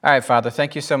All right, Father,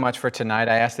 thank you so much for tonight.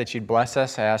 I ask that you'd bless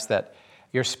us. I ask that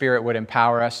your Spirit would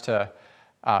empower us to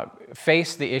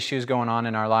face the issues going on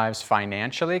in our lives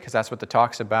financially, because that's what the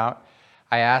talk's about.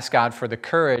 I ask, God, for the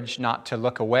courage not to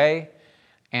look away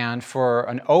and for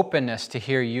an openness to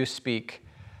hear you speak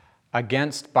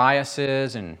against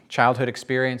biases and childhood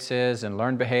experiences and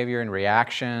learned behavior and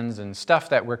reactions and stuff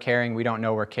that we're carrying we don't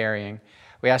know we're carrying.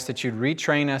 We ask that you'd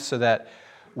retrain us so that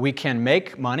we can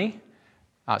make money,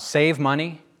 save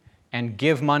money, and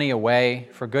give money away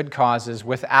for good causes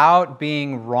without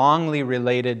being wrongly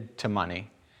related to money.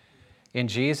 In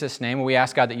Jesus' name, we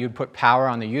ask, God, that you'd put power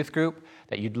on the youth group,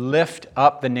 that you'd lift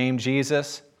up the name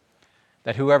Jesus,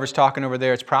 that whoever's talking over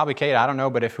there, it's probably Kate, I don't know,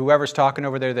 but if whoever's talking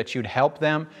over there, that you'd help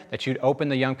them, that you'd open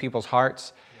the young people's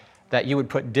hearts, that you would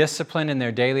put discipline in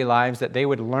their daily lives, that they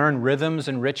would learn rhythms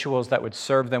and rituals that would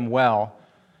serve them well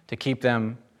to keep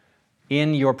them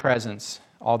in your presence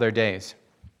all their days.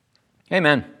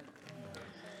 Amen.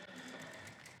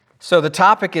 So the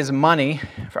topic is money.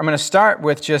 I'm going to start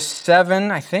with just seven,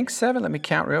 let me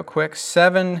count real quick,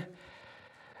 7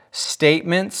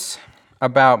 statements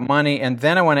about money, and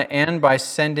then I want to end by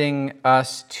sending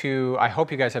us to, I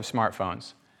hope you guys have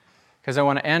smartphones, because I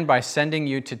want to end by sending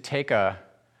you to take a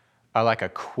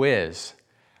quiz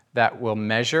that will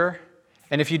measure,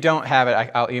 and if you don't have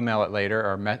it, I'll email it later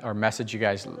or message you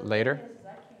guys later.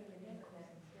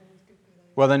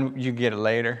 Well, then you get it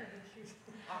later.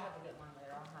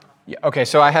 Yeah, okay,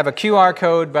 so I have a QR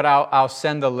code, but I'll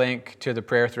send the link to the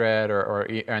prayer thread or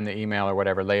in the email or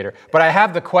whatever later. But I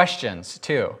have the questions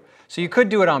too. So you could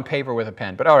do it on paper with a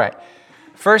pen. But all right,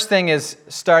 first thing is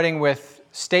starting with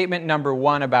statement number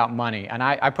 1 about money. And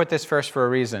I put this first for a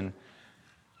reason.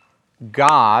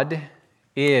 God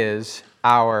is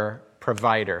our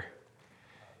provider.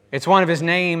 It's one of his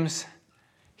names.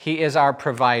 He is our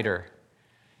provider.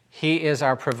 He is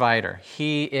our provider.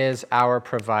 He is our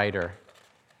provider.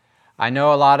 I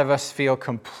know a lot of us feel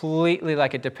completely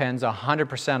like it depends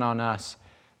 100% on us,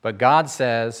 but God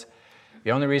says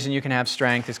the only reason you can have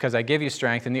strength is because I give you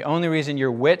strength, and the only reason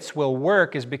your wits will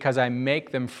work is because I make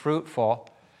them fruitful,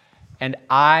 and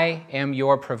I am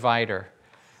your provider.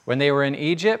 When they were in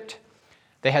Egypt,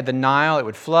 they had the Nile. It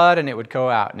would flood and it would go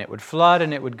out, and it would flood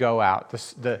and it would go out.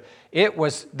 It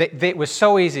was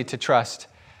so easy to trust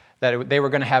that they were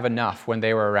going to have enough when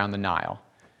they were around the Nile.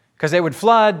 Because they would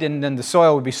flood, and then the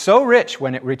soil would be so rich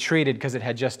when it retreated because it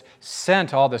had just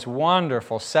sent all this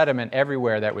wonderful sediment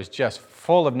everywhere that was just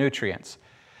full of nutrients.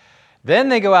 Then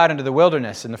they go out into the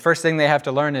wilderness, and the first thing they have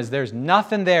to learn is there's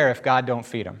nothing there if God don't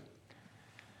feed them.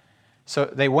 So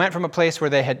they went from a place where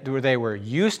they were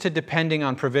used to depending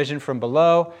on provision from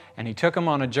below, and he took them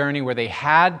on a journey where they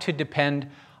had to depend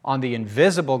on the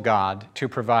invisible God to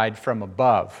provide from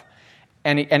above.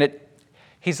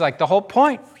 He's like, the whole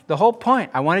point,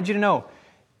 I wanted you to know,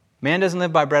 man doesn't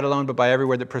live by bread alone, but by every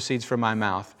word that proceeds from my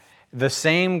mouth. The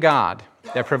same God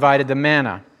that provided the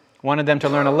manna wanted them to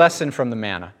learn a lesson from the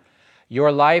manna.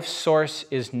 Your life source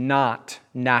is not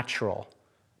natural,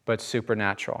 but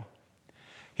supernatural.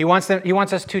 He wants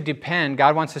us to depend.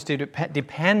 God wants us to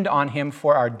depend on him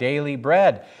for our daily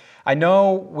bread. I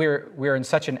know we're in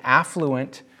such an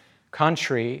affluent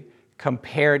country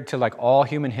compared to like all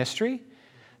human history,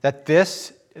 that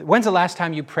when's the last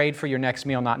time you prayed for your next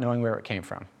meal not knowing where it came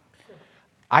from?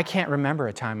 I can't remember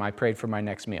a time I prayed for my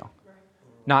next meal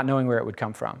not knowing where it would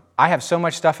come from. I have so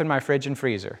much stuff in my fridge and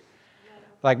freezer.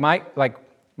 Like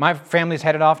my family's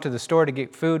headed off to the store to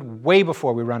get food way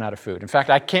before we run out of food. In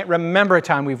fact, I can't remember a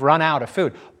time we've run out of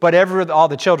food, but all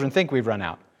the children think we've run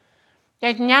out.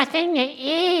 There's nothing to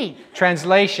eat.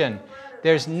 Translation,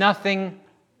 there's nothing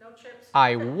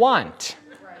I want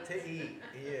to eat.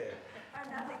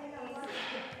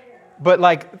 But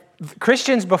like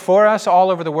Christians before us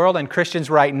all over the world and Christians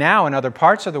right now in other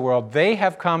parts of the world, they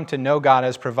have come to know God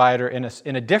as provider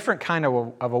in a different kind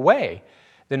of a way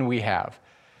than we have.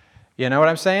 You know what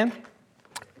I'm saying?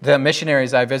 The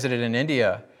missionaries I visited in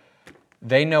India,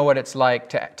 they know what it's like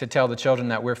to tell the children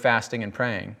that we're fasting and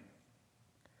praying.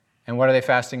 And what are they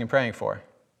fasting and praying for?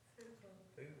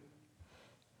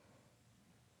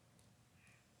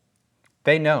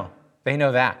 They know. They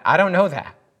know that. I don't know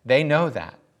that. They know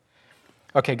that.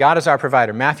 Okay, God is our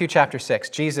provider. Matthew chapter 6,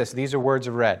 Jesus, these are words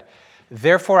of red.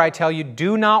 Therefore I tell you,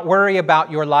 do not worry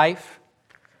about your life,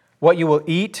 what you will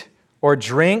eat or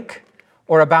drink,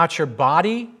 or about your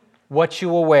body, what you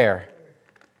will wear.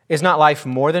 Is not life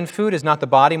more than food? Is not the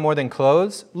body more than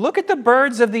clothes? Look at the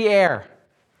birds of the air.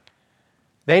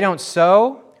 They don't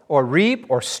sow or reap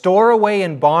or store away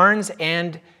in barns,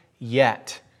 and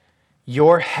yet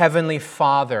your heavenly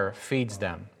Father feeds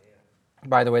them.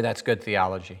 By the way, that's good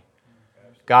theology.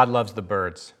 God loves the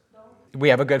birds. We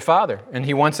have a good Father, and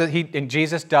and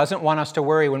Jesus doesn't want us to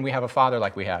worry when we have a Father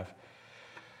like we have.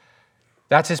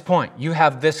 That's his point. You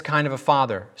have this kind of a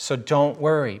Father, so don't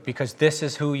worry, because this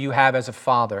is who you have as a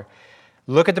Father.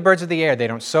 Look at the birds of the air. They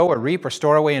don't sow or reap or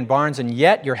store away in barns, and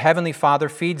yet your heavenly Father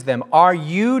feeds them. Are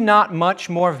you not much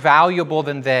more valuable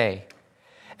than they?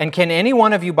 And can any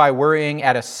one of you, by worrying,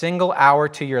 add a single hour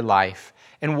to your life?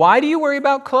 And why do you worry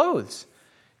about clothes?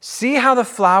 See how the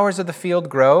flowers of the field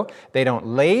grow. They don't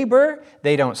labor,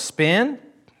 they don't spin.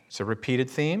 It's a repeated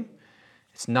theme.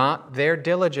 It's not their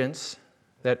diligence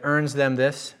that earns them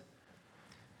this.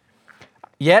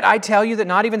 Yet I tell you that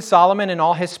not even Solomon in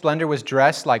all his splendor was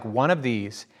dressed like one of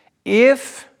these.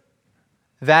 If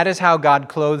that is how God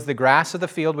clothes the grass of the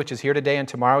field, which is here today and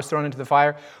tomorrow is thrown into the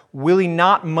fire, will he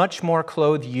not much more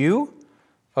clothe you,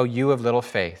 O you of little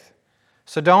faith?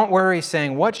 So don't worry,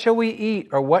 saying, what shall we eat,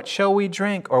 or what shall we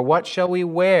drink, or what shall we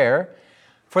wear?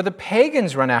 For the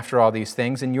pagans run after all these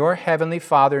things, and your heavenly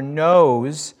Father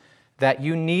knows that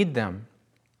you need them.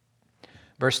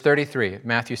 Verse 33,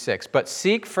 Matthew 6, but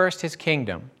seek first his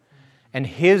kingdom and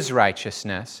his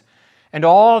righteousness, and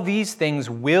all these things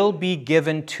will be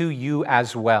given to you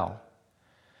as well.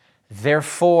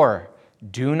 Therefore,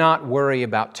 do not worry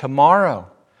about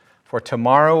tomorrow, for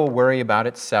tomorrow will worry about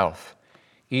itself.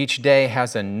 Each day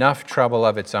has enough trouble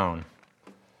of its own.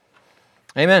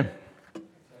 Amen.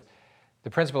 The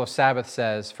principle of Sabbath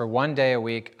says, for one day a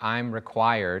week, I'm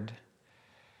required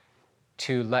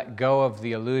to let go of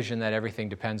the illusion that everything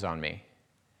depends on me.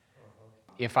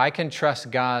 If I can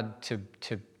trust God to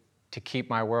keep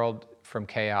my world from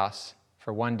chaos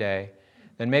for one day,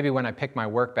 then maybe when I pick my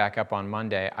work back up on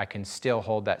Monday, I can still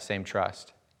hold that same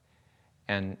trust.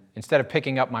 And instead of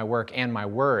picking up my work and my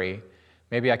worry,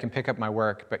 maybe I can pick up my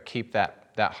work, but keep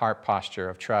that heart posture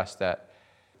of trust.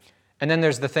 And then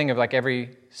there's the thing of like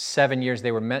every 7 years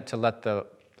they were meant to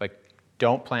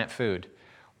don't plant food.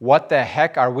 What the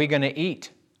heck are we going to eat?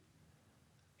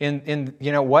 In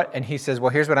you know what? And he says,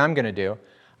 well, here's what I'm going to do.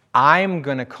 I'm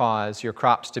going to cause your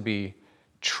crops to be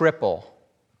triple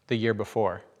the year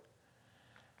before.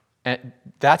 And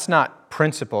that's not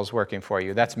principles working for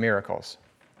you. That's miracles.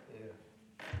 Yeah.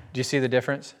 Do you see the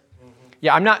difference?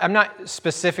 Yeah, I'm not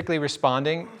specifically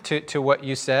responding to what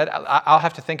you said. I'll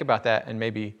have to think about that and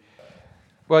maybe,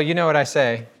 well, you know what I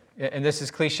say, and this is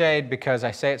cliched because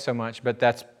I say it so much, but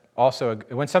that's also,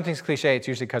 when something's cliche, it's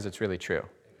usually because it's really true.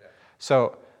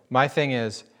 So my thing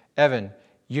is, Evan,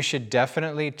 you should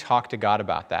definitely talk to God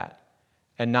about that,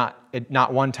 and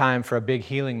not one time for a big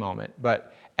healing moment,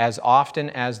 but as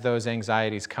often as those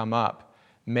anxieties come up,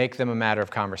 make them a matter of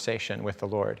conversation with the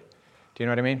Lord. Do you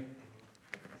know what I mean?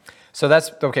 So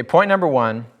that's, okay, point number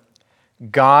one,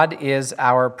 God is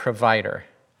our provider.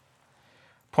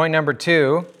 Point number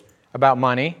two, about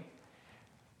money.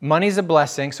 Money's a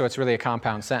blessing, so it's really a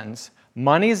compound sentence.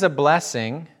 Money's a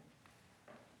blessing,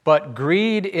 but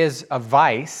greed is a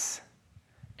vice,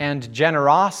 and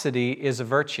generosity is a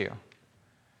virtue.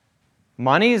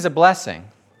 Money is a blessing,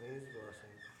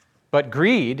 but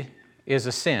greed is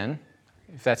a sin,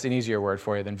 if that's an easier word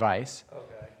for you than vice.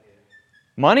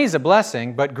 Money's a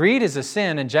blessing, but greed is a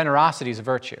sin and generosity is a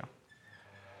virtue.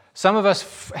 Some of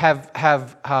us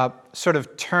have sort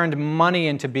of turned money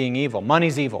into being evil.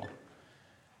 Money's evil.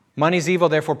 Money's evil,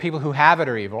 therefore people who have it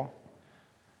are evil.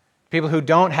 People who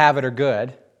don't have it are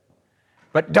good.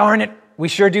 But darn it, we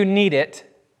sure do need it.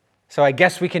 So I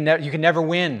guess you can never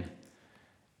win.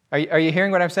 Are you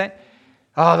hearing what I'm saying?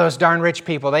 Oh, those darn rich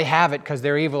people, they have it because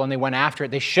they're evil and they went after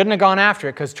it. They shouldn't have gone after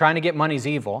it because trying to get money's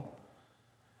evil.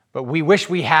 But we wish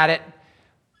we had it,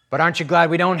 but aren't you glad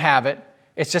we don't have it?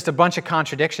 It's just a bunch of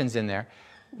contradictions in there.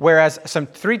 Whereas some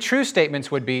three true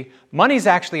statements would be, money's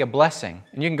actually a blessing.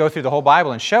 And you can go through the whole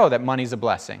Bible and show that money's a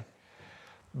blessing.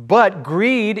 But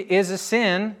greed is a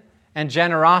sin and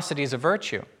generosity is a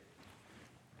virtue.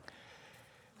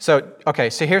 So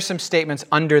here's some statements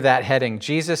under that heading.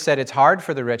 Jesus said it's hard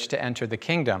for the rich to enter the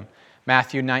kingdom,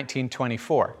 Matthew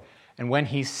 19:24. And when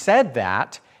he said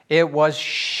that, it was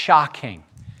shocking.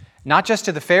 Not just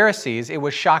to the Pharisees, it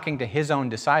was shocking to his own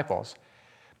disciples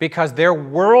because their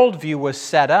worldview was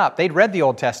set up. They'd read the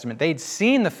Old Testament. They'd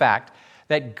seen the fact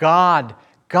that God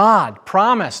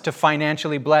promised to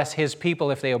financially bless his people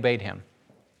if they obeyed him.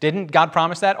 Didn't God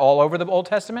promise that all over the Old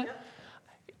Testament?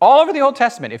 All over the Old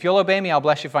Testament. If you'll obey me, I'll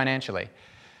bless you financially.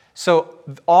 So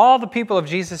all the people of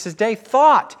Jesus' day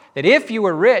thought that if you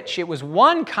were rich, it was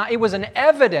an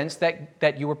evidence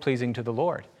that you were pleasing to the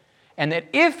Lord. And that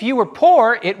if you were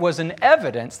poor, it was an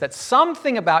evidence that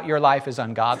something about your life is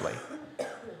ungodly.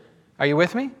 Are you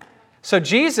with me? So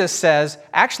Jesus says,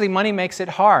 actually, money makes it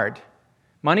hard.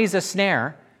 Money's a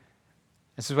snare.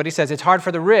 This is what he says. It's hard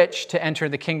for the rich to enter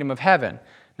the kingdom of heaven.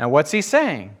 Now, what's he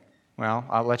saying? Well,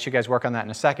 I'll let you guys work on that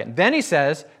in a second. Then he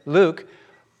says, Luke,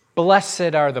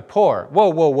 blessed are the poor. Whoa,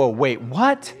 wait,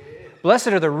 what? Blessed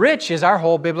are the rich is our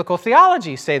whole biblical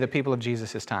theology, say the people of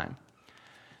Jesus' time.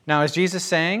 Now, is Jesus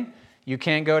saying you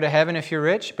can't go to heaven if you're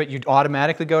rich, but you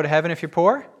automatically go to heaven if you're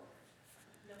poor?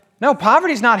 No,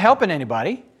 poverty's not helping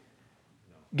anybody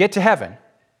get to heaven.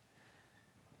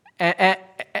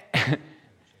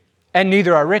 And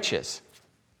neither are riches.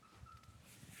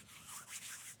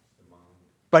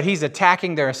 But he's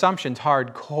attacking their assumptions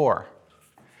hardcore.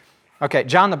 Okay,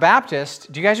 John the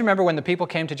Baptist, do you guys remember when the people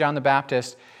came to John the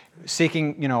Baptist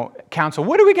seeking, counsel?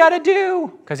 What do we got to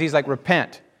do? Because he's like,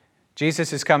 repent.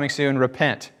 Jesus is coming soon,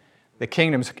 repent. The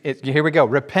kingdom's, here we go,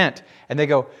 repent. And they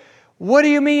go, what do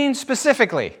you mean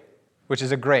specifically? Which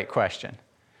is a great question.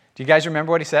 Do you guys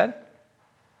remember what he said?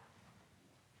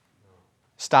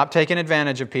 Stop taking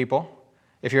advantage of people.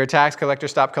 If you're a tax collector,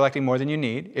 stop collecting more than you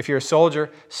need. If you're a soldier,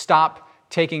 stop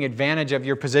taking advantage of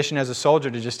your position as a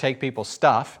soldier to just take people's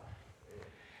stuff.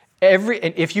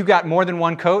 If you got more than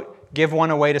one coat, give one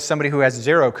away to somebody who has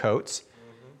 0 coats.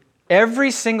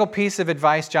 Every single piece of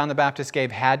advice John the Baptist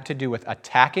gave had to do with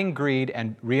attacking greed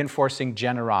and reinforcing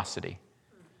generosity.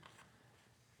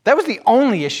 That was the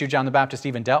only issue John the Baptist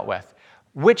even dealt with,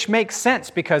 which makes sense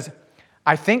because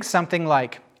I think something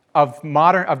like of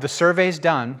the surveys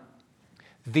done,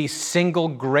 the single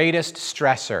greatest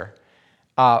stressor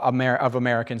of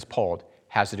Americans polled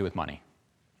has to do with money.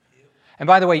 And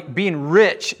by the way, being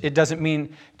rich, it doesn't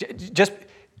mean just,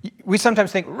 we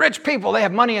sometimes think rich people, they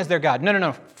have money as their God.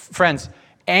 No. Friends,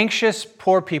 anxious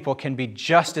poor people can be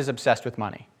just as obsessed with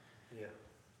money.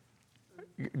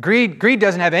 Yeah. Greed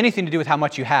doesn't have anything to do with how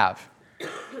much you have.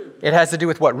 It has to do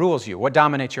with what rules you, what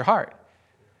dominates your heart.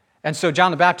 And so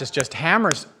John the Baptist just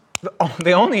hammers,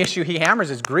 the only issue he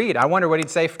hammers is greed. I wonder what he'd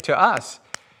say to us.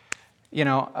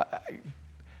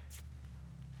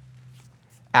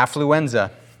 Affluenza.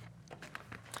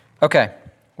 Okay,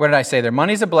 what did I say there?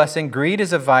 Money's a blessing, greed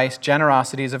is a vice,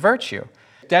 generosity is a virtue.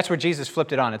 That's where Jesus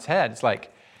flipped it on its head. It's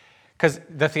like, because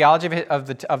the theology of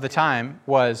the time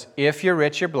was, if you're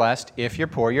rich, you're blessed. If you're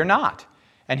poor, you're not.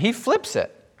 And he flips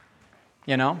it,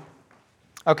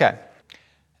 Okay.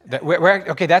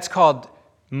 Okay, that's called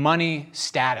money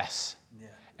status. Yeah.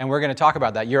 And we're going to talk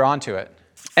about that. You're onto it.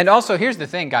 And also, here's the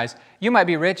thing, guys. You might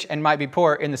be rich and might be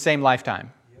poor in the same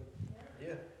lifetime.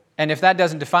 Yeah. And if that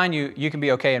doesn't define you, you can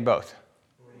be okay in both.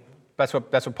 That's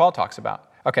what Paul talks about.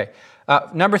 Okay.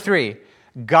 Number 3,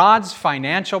 God's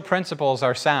financial principles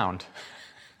are sound.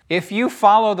 If you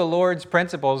follow the Lord's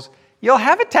principles, you'll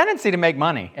have a tendency to make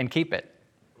money and keep it.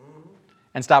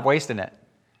 And stop wasting it.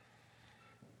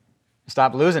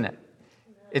 Stop losing it.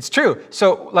 It's true.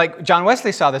 So, like John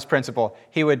Wesley saw this principle.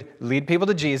 He would lead people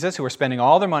to Jesus who were spending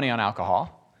all their money on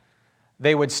alcohol.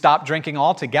 They would stop drinking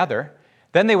altogether.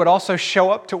 Then they would also show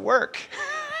up to work.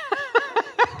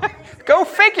 Go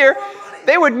figure.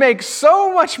 They would make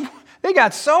so much more. They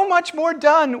got so much more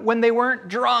done when they weren't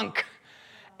drunk.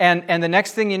 And the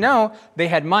next thing you know, they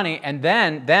had money. And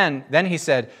then he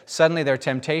said, suddenly their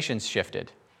temptations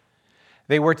shifted.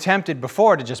 They were tempted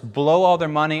before to just blow all their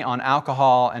money on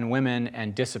alcohol and women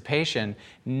and dissipation.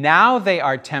 Now they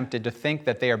are tempted to think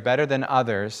that they are better than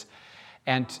others.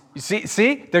 And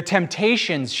see, their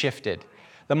temptations shifted.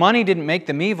 The money didn't make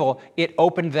them evil. It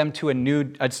opened them to a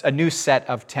new set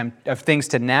of things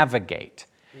to navigate.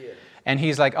 Yeah. And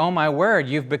he's like, oh my word,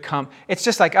 you've become... It's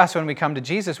just like us when we come to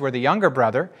Jesus. We're the younger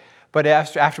brother. But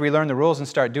after we learn the rules and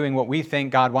start doing what we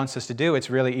think God wants us to do, it's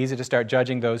really easy to start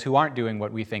judging those who aren't doing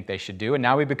what we think they should do. And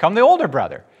now we become the older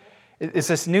brother. It's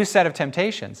this new set of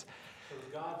temptations.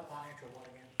 So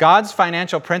God's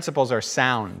financial principles are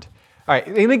sound. All right,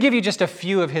 let me give you just a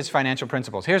few of his financial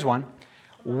principles. Here's one.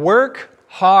 Work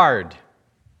hard.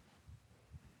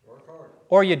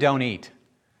 Or you don't eat.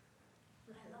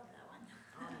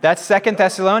 That's 2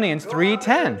 Thessalonians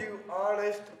 3:10.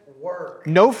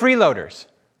 No freeloaders.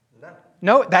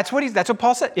 No, that's what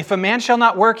Paul said. If a man shall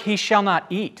not work, he shall not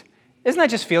eat. Isn't that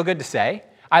just feel good to say?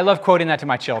 I love quoting that to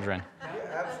my children.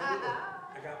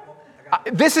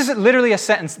 This is literally a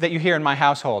sentence that you hear in my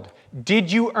household.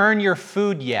 Did you earn your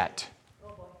food yet?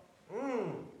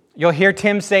 You'll hear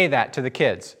Tim say that to the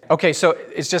kids. Okay, so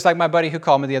it's just like my buddy who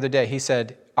called me the other day. He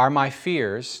said, are my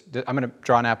fears, I'm going to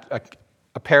draw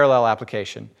a parallel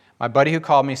application. My buddy who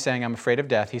called me saying I'm afraid of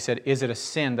death, he said, is it a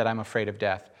sin that I'm afraid of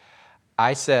death?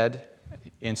 I said,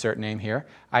 insert name here,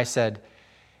 I said,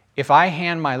 if I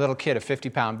hand my little kid a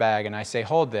 50-pound bag and I say,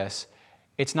 hold this,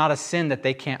 it's not a sin that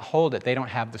they can't hold it. They don't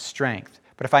have the strength.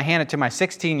 But if I hand it to my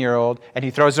 16-year-old and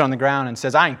he throws it on the ground and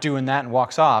says, I ain't doing that and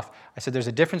walks off, I said there's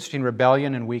a difference between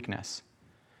rebellion and weakness.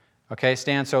 Okay,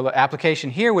 Stan? So the application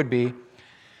here would be,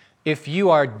 if you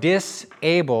are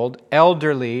disabled,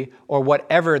 elderly, or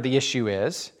whatever the issue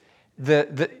is,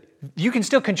 you can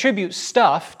still contribute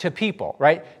stuff to people,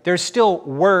 right? There's still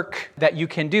work that you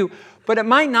can do, but it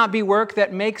might not be work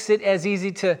that makes it as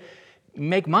easy to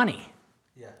make money.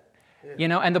 You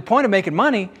know, and the point of making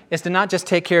money is to not just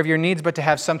take care of your needs, but to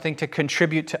have something to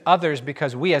contribute to others,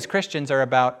 because we as Christians are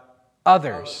about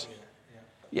others.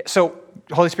 Yeah, so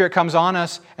Holy Spirit comes on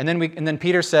us, and then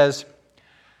Peter says,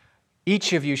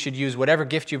 each of you should use whatever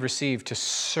gift you've received to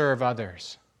serve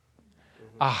others.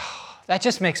 That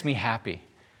just makes me happy.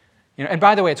 You know, and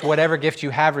by the way, it's whatever gift you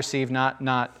have received, not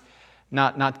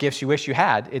gifts you wish you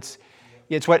had.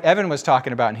 It's what Evan was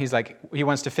talking about, and he's like, he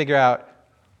wants to figure out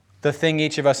the thing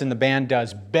each of us in the band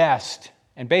does best,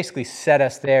 and basically set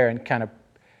us there, and kind of,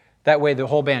 that way the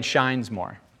whole band shines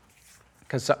more.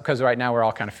 Because right now we're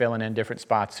all kind of filling in different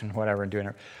spots and whatever and doing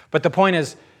it. But the point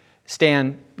is,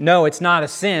 Stan, no, it's not a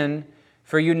sin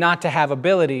for you not to have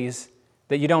abilities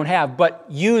that you don't have, but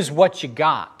use what you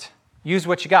got. Use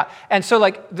what you got. And so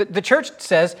like the church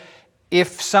says,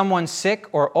 if someone's sick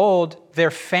or old, their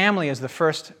family is the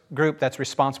first group that's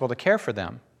responsible to care for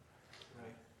them.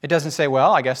 It doesn't say,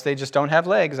 well, I guess they just don't have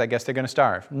legs. I guess they're going to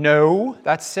starve. No,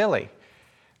 that's silly.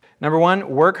 Number 1,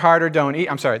 work hard or don't eat.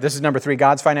 I'm sorry, this is number 3.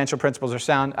 God's financial principles are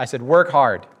sound. I said work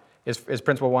hard is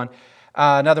principle 1.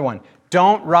 Another one,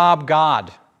 don't rob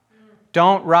God.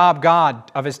 Don't rob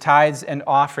God of his tithes and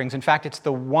offerings. In fact, it's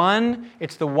the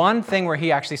one thing where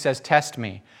he actually says, test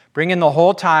me. Bring in the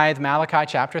whole tithe, Malachi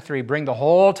chapter 3. Bring the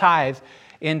whole tithe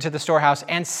into the storehouse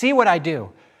and see what I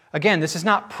do. Again, this is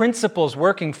not principles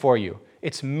working for you.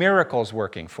 It's miracles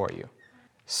working for you.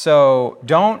 So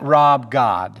don't rob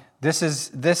God. This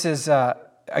is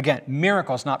again,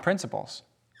 miracles, not principles.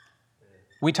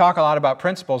 We talk a lot about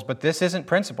principles, but this isn't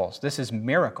principles. This is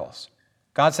miracles.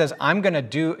 God says, I'm going to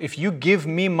do, if you give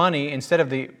me money instead of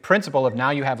the principle of now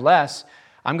you have less,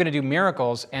 I'm going to do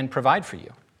miracles and provide for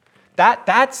you. That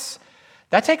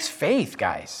takes faith,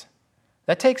 guys.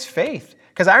 That takes faith.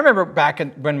 Because I remember back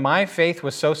when my faith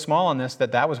was so small on this,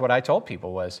 that was what I told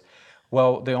people was,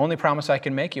 well, the only promise I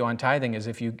can make you on tithing is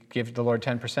if you give the Lord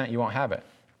 10%, you won't have it.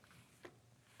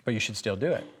 But you should still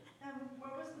do it. And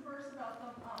what was the verse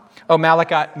about the... Oh,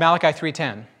 Malachi 3:10. Okay,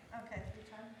 3:10.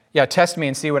 Yeah, test me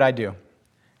and see what I do.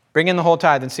 Bring in the whole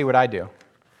tithe and see what I do.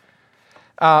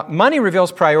 Money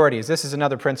reveals priorities. This is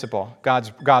another principle,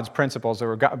 God's principles,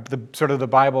 or the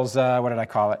Bible's, what did I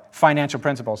call it? Financial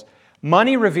principles.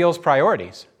 Money reveals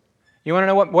priorities. You want to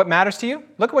know what matters to you?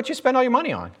 Look at what you spend all your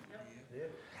money on.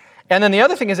 And then the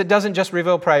other thing is, it doesn't just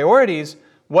reveal priorities.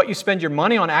 What you spend your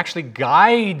money on actually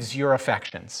guides your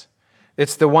affections.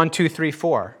 It's the 1, 2, 3,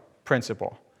 4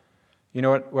 principle. You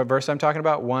know what verse I'm talking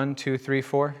about? 1, 2, 3,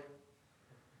 4.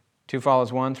 2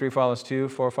 follows 1, 3 follows 2,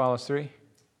 4 follows 3.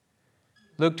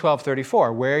 Luke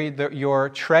 12:34, where your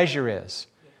treasure is,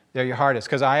 there your heart is.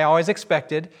 Because I always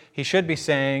expected he should be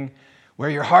saying, where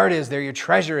your heart is, there your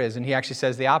treasure is. And he actually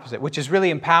says the opposite, which is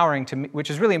really empowering to me.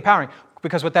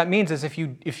 Because what that means is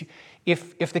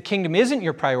if the kingdom isn't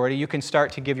your priority, you can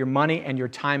start to give your money and your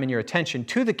time and your attention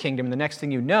to the kingdom. And the next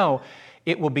thing you know,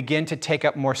 it will begin to take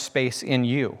up more space in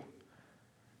you.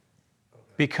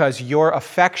 Because your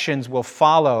affections will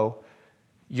follow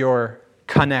your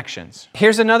connections.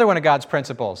 Here's another one of God's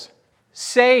principles.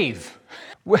 Save.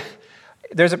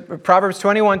 There's Proverbs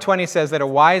 21:20 says that a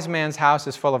wise man's house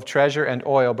is full of treasure and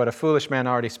oil, but a foolish man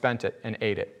already spent it and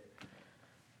ate it.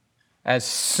 As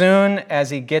soon as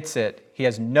he gets it, he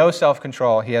has no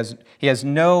self-control. He has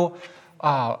no,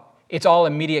 it's all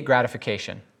immediate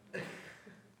gratification.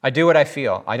 I do what I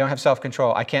feel. I don't have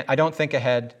self-control. I don't think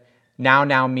ahead.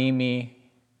 Now, me,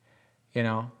 you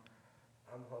know.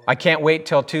 I can't wait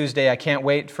till Tuesday. I can't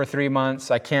wait for 3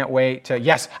 months. I can't wait to,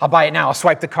 yes, I'll buy it now. I'll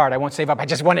swipe the card. I won't save up. I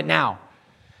just want it now.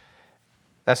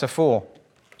 That's a fool.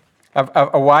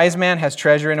 A wise man has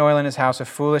treasure and oil in his house. A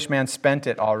foolish man spent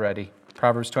it already.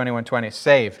 Proverbs 21:20.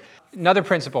 Save. Another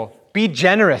principle. Be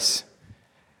generous.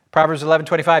 Proverbs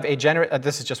 11:25.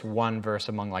 This is just one verse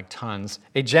among like tons.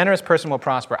 A generous person will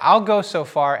prosper. I'll go so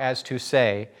far as to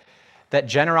say that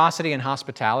generosity and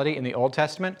hospitality in the Old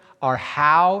Testament are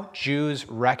how Jews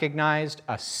recognized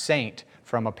a saint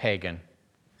from a pagan.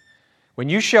 When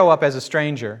you show up as a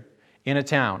stranger in a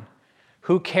town,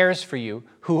 who cares for you,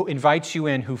 who invites you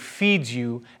in, who feeds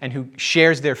you, and who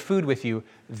shares their food with you,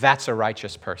 that's a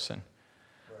righteous person.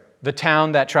 Right. The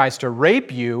town that tries to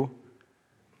rape you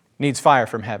needs fire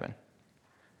from heaven.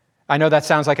 I know that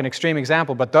sounds like an extreme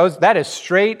example, but that is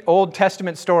straight Old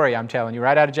Testament story, I'm telling you,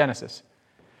 right out of Genesis.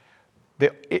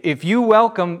 If you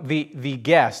welcome the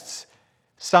guests,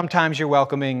 sometimes you're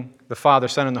welcoming the Father,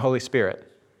 Son, and the Holy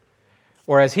Spirit.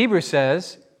 Or as Hebrews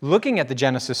says, looking at the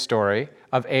Genesis story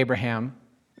of Abraham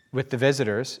with the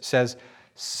visitors, says,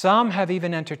 some have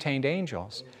even entertained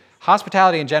angels.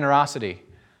 Hospitality and generosity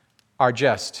are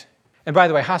just... And by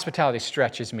the way, hospitality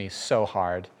stretches me so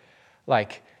hard.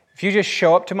 Like, if you just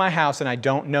show up to my house and I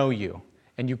don't know you,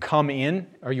 and you come in,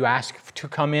 or you ask to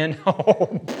come in,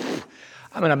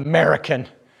 I'm an American.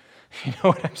 You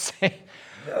know what I'm saying?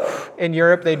 In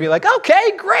Europe, they'd be like,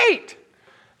 okay, great.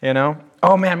 You know?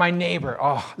 Oh man, my neighbor.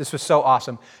 Oh, this was so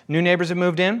awesome. New neighbors have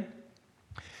moved in.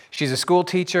 She's a school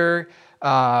teacher.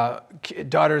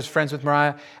 Daughter's friends with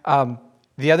Mariah.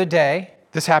 The other day,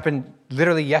 this happened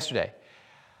literally yesterday.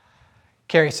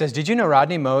 Carrie says, did you know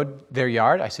Rodney mowed their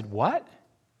yard? I said, what?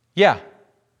 Yeah.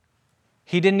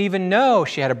 He didn't even know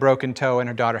she had a broken toe and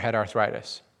her daughter had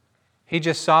arthritis. He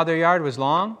just saw their yard was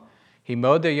long. He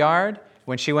mowed their yard.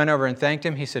 When she went over and thanked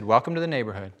him, he said, welcome to the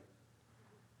neighborhood.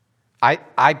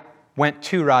 I went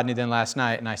to Rodney then last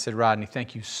night and I said, Rodney,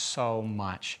 thank you so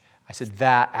much. I said,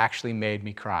 that actually made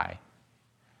me cry.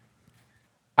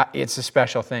 It's a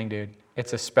special thing, dude.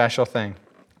 It's a special thing.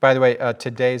 By the way,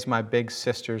 today's my big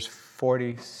sister's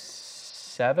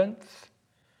 47th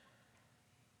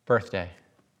birthday.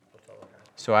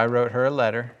 So I wrote her a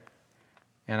letter,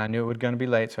 and I knew it was going to be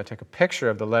late, so I took a picture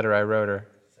of the letter I wrote her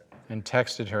and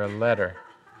texted her a letter.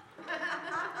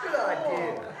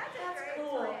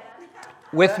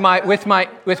 With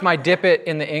my dip it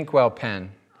in the inkwell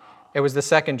pen. It was the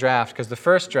second draft, because the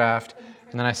first draft,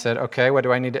 and then I said, okay, what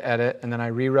do I need to edit? And then I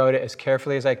rewrote it as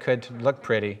carefully as I could to look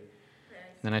pretty.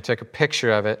 And then I took a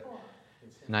picture of it,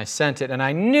 and I sent it. And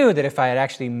I knew that if I had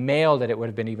actually mailed it, it would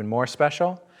have been even more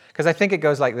special. Because I think it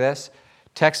goes like this.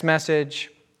 Text message,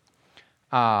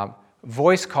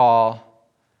 voice call,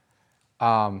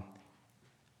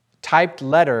 typed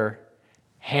letter,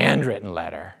 handwritten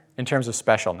letter, in terms of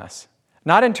specialness.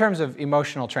 Not in terms of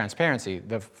emotional transparency.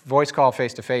 The voice call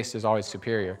face-to-face is always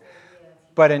superior.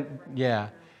 But yeah.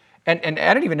 And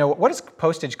I don't even know, what does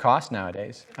postage cost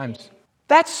nowadays?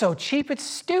 That's so cheap, it's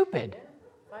stupid.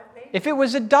 If it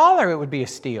was $1, it would be a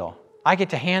steal. I get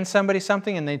to hand somebody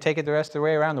something and they take it the rest of the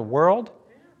way around the world?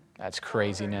 That's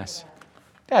craziness.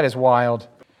 That is wild.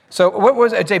 So what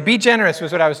was it? Be generous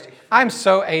was what I'm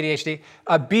so ADHD.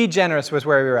 Be generous was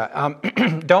where we were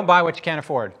at. Don't buy what you can't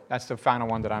afford. That's the final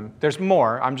one that there's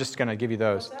more. I'm just going to give you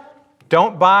those.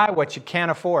 Don't buy what you can't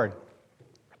afford.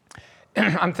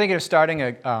 I'm thinking of starting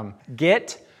a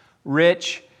get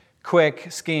rich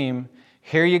quick scheme.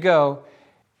 Here you go.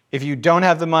 If you don't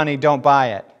have the money, don't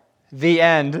buy it. The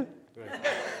end.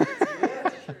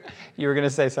 You were going to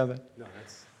say something? No,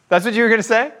 that's what you were going to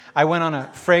say? I went on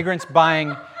a fragrance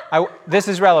buying. This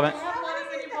is relevant.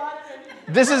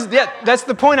 That's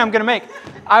the point I'm going to make.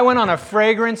 I went on a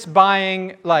fragrance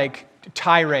buying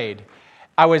tirade.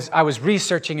 I was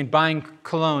researching and buying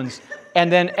colognes, and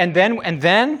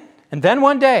then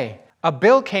one day a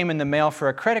bill came in the mail for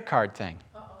a credit card thing.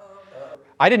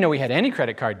 I didn't know we had any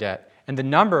credit card debt, and the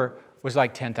number was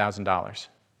like $10,000.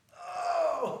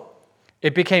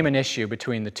 It became an issue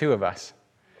between the two of us.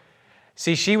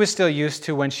 See, she was still used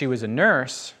to when she was a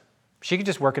nurse, she could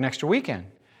just work an extra weekend.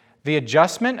 The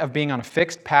adjustment of being on a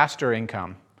fixed pastor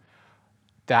income,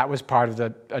 that was part of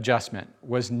the adjustment,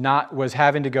 was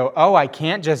having to go, I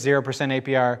can't just 0%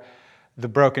 APR the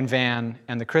broken van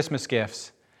and the Christmas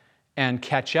gifts and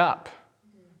catch up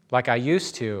like I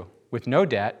used to with no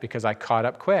debt because I caught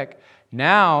up quick.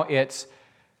 Now it's,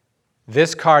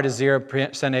 this card is 0%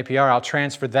 APR. I'll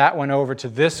transfer that one over to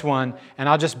this one, and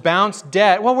I'll just bounce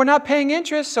debt. Well, we're not paying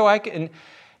interest, so I can...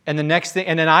 And the next thing,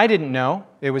 and then I didn't know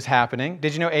it was happening.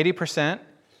 Did you know 80%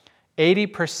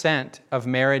 of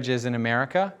marriages in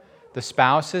America, the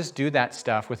spouses do that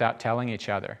stuff without telling each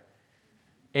other?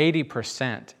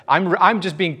 80%. I'm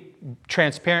just being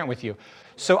transparent with you.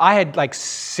 So I had like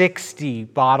 60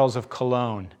 bottles of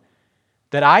cologne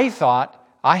that I thought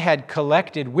I had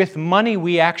collected with money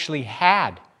we actually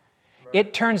had.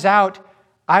 It turns out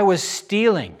I was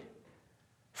stealing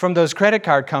from those credit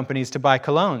card companies to buy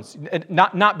colognes.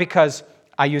 Not because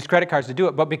I used credit cards to do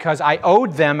it, but because I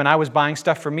owed them and I was buying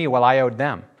stuff for me while I owed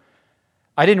them.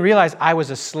 I didn't realize I was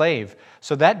a slave.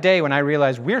 So that day when I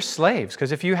realized we're slaves,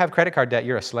 because if you have credit card debt,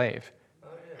 you're a slave.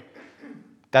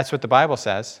 That's what the Bible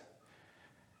says,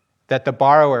 that the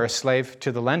borrower is slave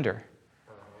to the lender.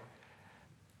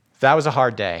 That was a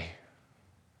hard day.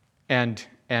 And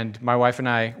my wife and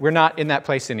I, we're not in that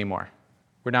place anymore.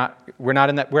 We're not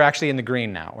in that. We're actually in the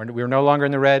green now. We're no longer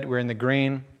in the red. We're in the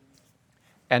green,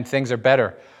 and things are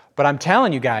better. But I'm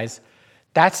telling you guys,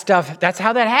 That stuff, that's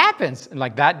how that happens. And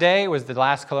like that day was the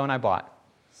last cologne I bought.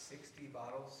 60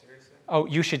 bottles, seriously? Oh,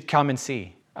 you should come and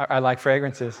see. I like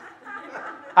fragrances.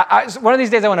 One of these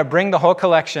days I want to bring the whole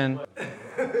collection.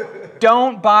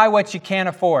 Don't buy what you can't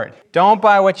afford. Don't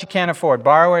buy what you can't afford.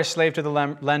 Borrower is slave to the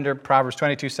lender, Proverbs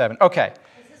 22:7. Okay.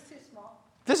 Is this too small?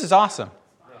 This is awesome.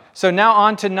 So now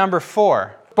on to number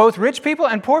 4. Both rich people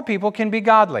and poor people can be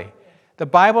godly. The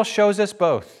Bible shows us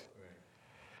both.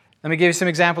 Let me give you some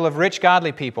example of rich,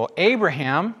 godly people.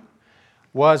 Abraham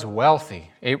was wealthy.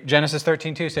 Genesis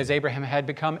 13:2 says Abraham had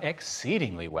become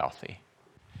exceedingly wealthy.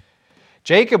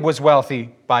 Jacob was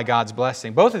wealthy by God's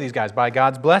blessing. Both of these guys by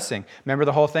God's blessing. Remember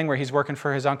the whole thing where he's working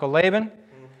for his uncle Laban?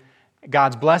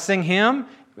 God's blessing him,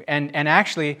 and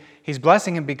actually he's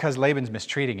blessing him because Laban's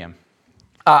mistreating him.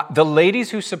 The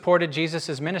ladies who supported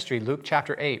Jesus' ministry, Luke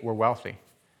chapter 8, were wealthy.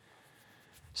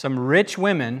 Some rich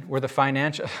women were the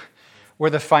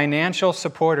financial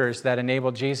supporters that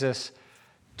enabled Jesus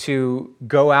to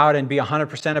go out and be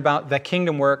 100% about the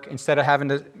kingdom work instead of having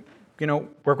to,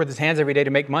 work with his hands every day to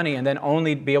make money and then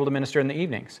only be able to minister in the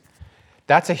evenings.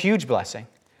 That's a huge blessing.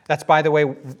 That's, by the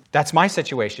way, that's my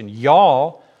situation.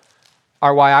 Y'all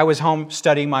are why I was home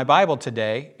studying my Bible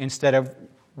today instead of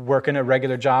working a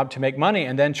regular job to make money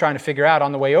and then trying to figure out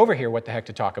on the way over here what the heck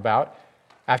to talk about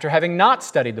after having not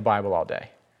studied the Bible all day.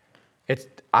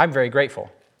 I'm very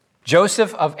grateful.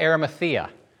 Joseph of Arimathea.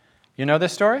 You know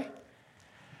this story?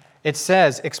 It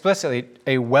says explicitly,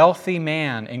 a wealthy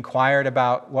man inquired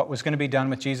about what was going to be done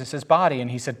with Jesus' body,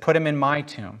 and he said, put him in my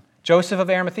tomb. Joseph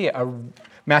of Arimathea,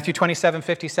 Matthew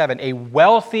 27:57, a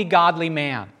wealthy, godly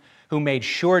man who made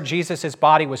sure Jesus'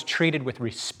 body was treated with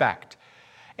respect.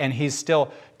 And he's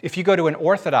still, if you go to an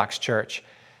Orthodox church,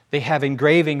 they have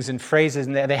engravings and phrases,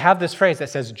 and they have this phrase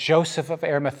that says, Joseph of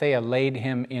Arimathea laid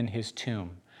him in his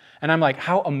tomb. And I'm like,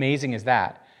 how amazing is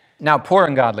that? Now, poor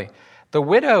and godly. The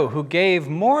widow who gave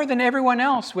more than everyone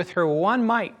else with her one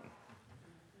mite.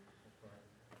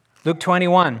 Luke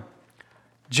 21.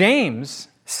 James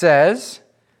says,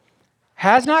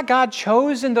 has not God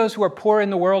chosen those who are poor in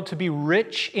the world to be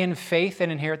rich in faith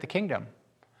and inherit the kingdom?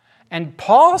 And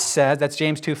Paul says, that's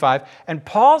James 2:5, and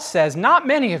Paul says, not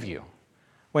many of you,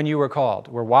 when you were called,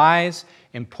 were wise,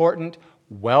 important,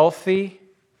 wealthy.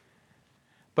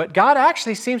 But God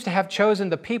actually seems to have chosen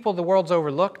the people the world's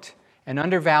overlooked and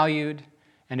undervalued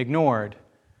and ignored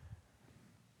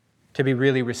to be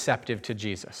really receptive to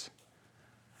Jesus.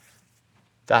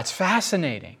 That's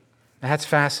fascinating. That's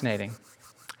fascinating.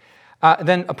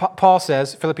 Then Paul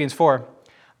says, Philippians 4,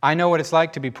 I know what it's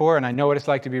like to be poor and I know what it's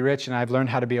like to be rich, and I've learned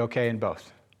how to be okay in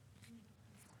both.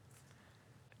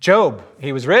 Job,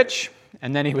 he was rich,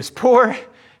 and then he was poor,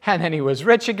 and then he was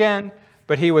rich again,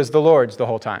 but he was the Lord's the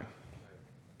whole time.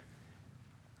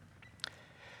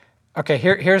 Okay,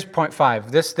 here's point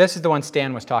 5. This is the one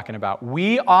Stan was talking about.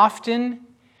 We often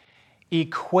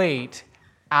equate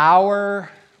our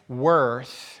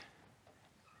worth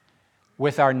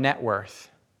with our net worth.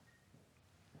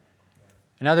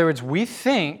 In other words, we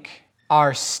think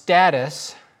our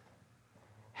status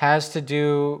has to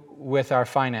do with our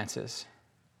finances.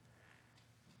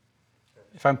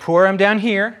 If I'm poor, I'm down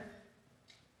here.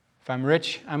 If I'm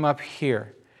rich, I'm up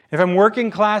here. If I'm working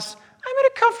class, I'm in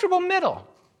a comfortable middle.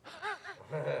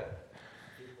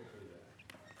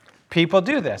 People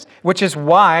do this, which is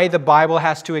why the Bible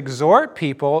has to exhort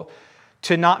people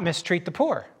to not mistreat the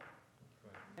poor.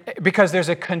 Because there's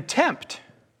a contempt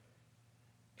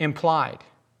implied,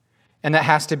 and that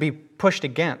has to be pushed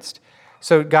against.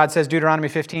 So God says, Deuteronomy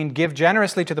 15, give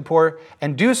generously to the poor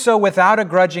and do so without a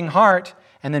grudging heart.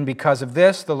 And then because of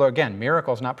this, the Lord, again,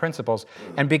 miracles, not principles.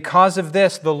 And because of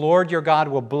this, the Lord your God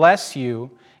will bless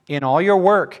you in all your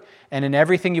work and in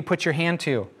everything you put your hand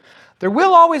to. There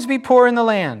will always be poor in the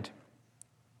land.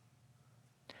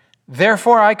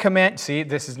 Therefore I command, see,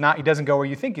 this is not, he doesn't go where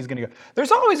you think he's going to go.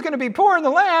 There's always going to be poor in the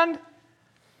land,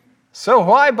 so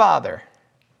why bother?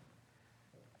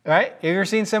 Right? Have you ever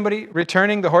seen somebody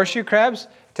returning the horseshoe crabs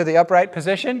to the upright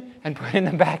position and putting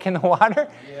them back in the water?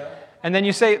 Yeah. And then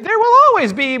you say, there will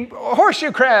always be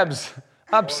horseshoe crabs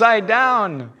upside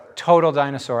down. Total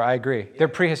dinosaur, I agree. They're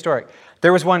prehistoric.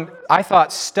 There was one, I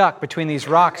thought, stuck between these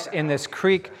rocks in this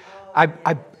creek.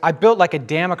 I built like a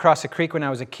dam across a creek when I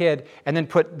was a kid, and then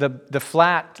put the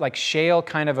flat, like shale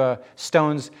kind of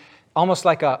stones, almost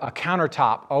like a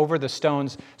countertop over the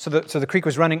stones, so the creek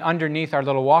was running underneath our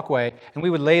little walkway, and we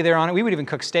would lay there on it. We would even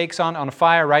cook steaks on a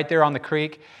fire right there on the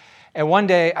creek. And one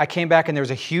day I came back and there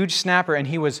was a huge snapper, and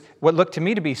he was what looked to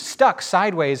me to be stuck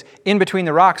sideways in between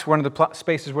the rocks, one of the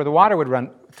spaces where the water would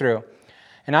run through.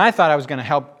 And I thought I was going to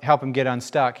help him get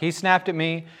unstuck. He snapped at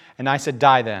me, and I said,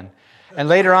 die then. And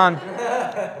later on,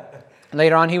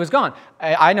 Later on, he was gone.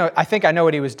 I think I know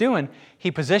what he was doing.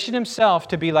 He positioned himself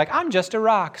to be like, I'm just a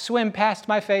rock. Swim past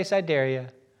my face, I dare you.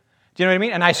 Do you know what I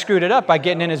mean? And I screwed it up by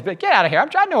getting in his bed. Get out of here.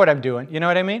 I know what I'm doing. You know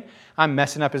what I mean? I'm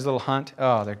messing up his little hunt.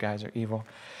 Oh, their guys are evil.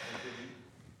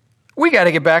 We got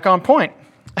to get back on point.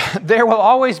 There will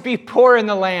always be poor in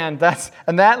the land.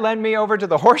 And that led me over to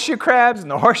the horseshoe crabs,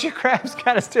 and the horseshoe crabs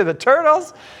got us to the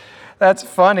turtles. That's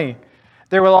funny.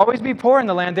 There will always be poor in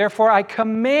the land. Therefore, I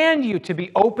command you to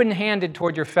be open-handed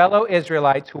toward your fellow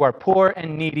Israelites who are poor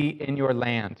and needy in your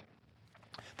land.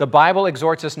 The Bible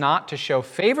exhorts us not to show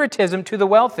favoritism to the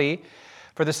wealthy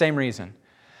for the same reason.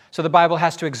 So the Bible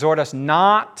has to exhort us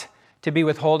not to be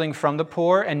withholding from the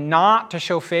poor and not to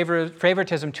show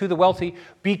favoritism to the wealthy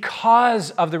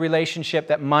because of the relationship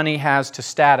that money has to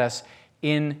status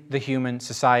in the human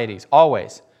societies.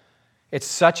 Always. It's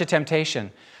such a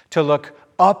temptation to look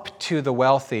up to the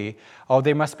wealthy. Oh,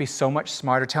 they must be so much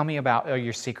smarter. Tell me about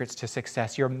your secrets to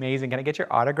success. You're amazing. Can I get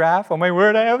your autograph? Oh my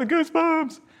word, I have the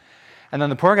goosebumps. And then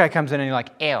the poor guy comes in and you're like,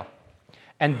 ew.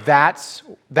 And that's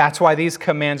why these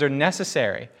commands are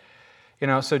necessary. You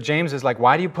know, so James is like,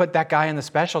 why do you put that guy in the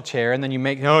special chair and then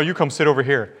you come sit over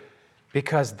here?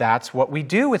 Because that's what we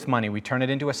do with money. We turn it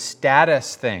into a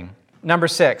status thing. Number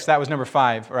 6, that was number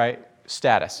 5, right?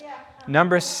 Status. Yeah.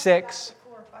 Number 6.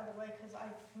 By the way, 'cause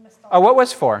I missed all. Oh, what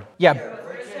was 4?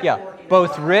 Yeah.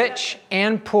 Both rich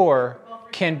and poor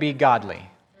can be godly.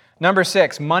 Number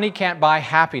 6, money can't buy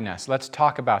happiness. Let's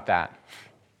talk about that.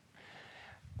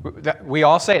 We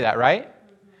all say that, right?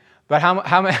 But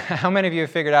how many of you have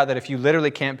figured out that if you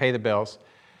literally can't pay the bills,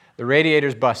 the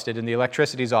radiator's busted and the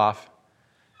electricity's off,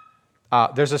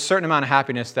 there's a certain amount of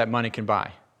happiness that money can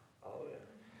buy?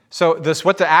 So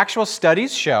what the actual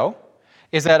studies show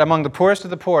is that among the poorest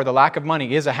of the poor, the lack of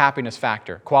money is a happiness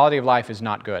factor. Quality of life is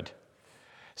not good.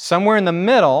 Somewhere in the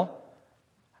middle,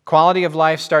 quality of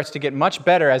life starts to get much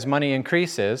better as money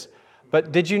increases.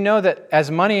 But did you know that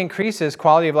as money increases,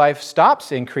 quality of life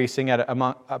stops increasing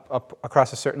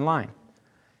across a certain line?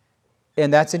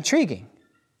 And that's intriguing.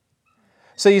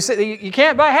 So you say you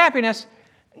can't buy happiness.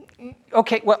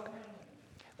 Okay, well,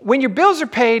 when your bills are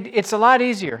paid, it's a lot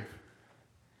easier.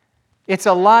 It's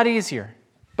a lot easier.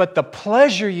 But the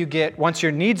pleasure you get once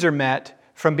your needs are met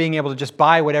from being able to just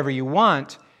buy whatever you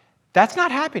want, that's not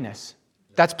happiness.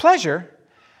 That's pleasure.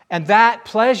 And that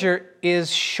pleasure is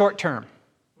short-term.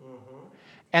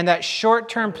 And that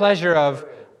short-term pleasure of,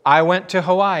 I went to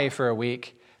Hawaii for a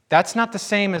week, that's not the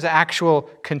same as actual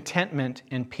contentment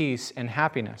and peace and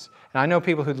happiness. And I know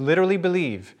people who literally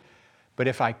believe, but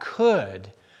if I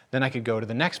could, then I could go to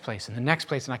the next place and the next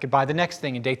place, and I could buy the next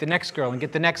thing and date the next girl and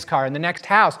get the next car and the next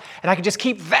house. And I could just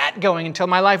keep that going until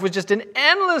my life was just an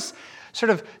endless sort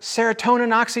of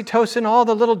serotonin, oxytocin, all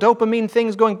the little dopamine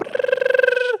things going.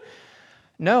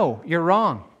 No, you're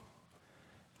wrong.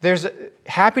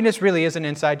 Happiness really is an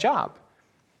inside job.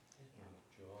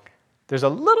 There's a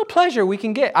little pleasure we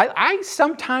can get. I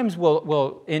sometimes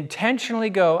will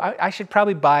intentionally go, I should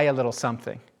probably buy a little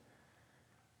something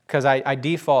because I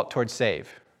default towards save.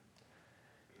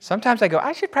 Sometimes I go,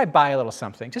 I should probably buy a little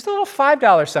something. Just a little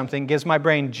 $5 something gives my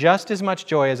brain just as much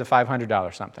joy as a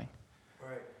 $500 something.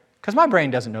 Because my brain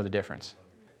doesn't know the difference.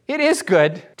 It is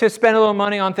good to spend a little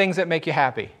money on things that make you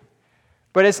happy.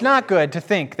 But it's not good to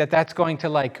think that that's going to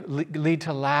lead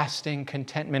to lasting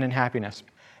contentment and happiness.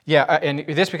 Yeah, and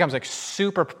this becomes a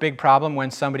super big problem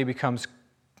when somebody becomes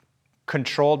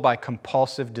controlled by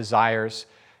compulsive desires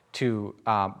to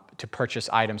purchase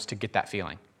items to get that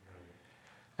feeling.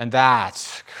 And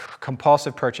that's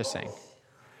compulsive purchasing.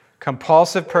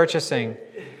 Compulsive purchasing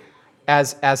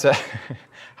as a,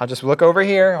 I'll just look over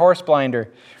here, horse blinder.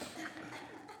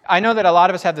 I know that a lot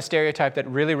of us have the stereotype that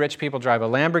really rich people drive a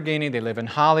Lamborghini, they live in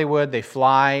Hollywood, they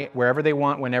fly wherever they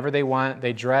want, whenever they want,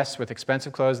 they dress with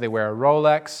expensive clothes, they wear a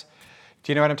Rolex.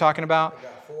 Do you know what I'm talking about? They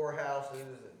got 4 houses.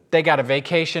 They got a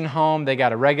vacation home, they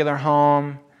got a regular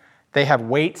home, they have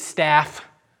wait staff.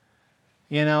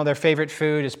 You know, their favorite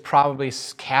food is probably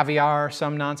caviar or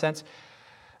some nonsense.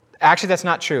 Actually, that's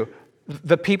not true.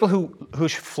 The people who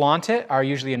flaunt it are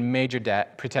usually in major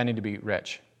debt, pretending to be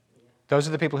rich. Those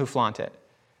are the people who flaunt it.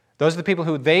 Those are the people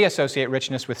who they associate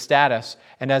richness with status,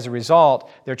 and as a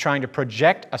result, they're trying to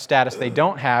project a status they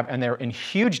don't have, and they're in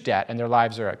huge debt, and their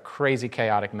lives are a crazy,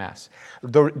 chaotic mess.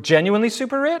 The genuinely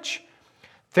super rich,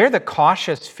 they're the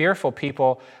cautious, fearful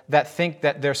people that think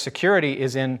that their security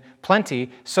is in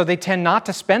plenty, so they tend not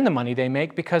to spend the money they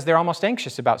make because they're almost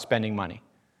anxious about spending money.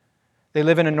 They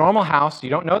live in a normal house, you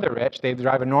don't know they're rich, they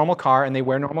drive a normal car, and they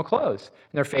wear normal clothes.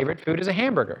 And their favorite food is a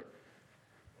hamburger.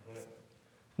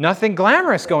 Nothing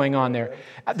glamorous going on there.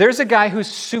 There's a guy who's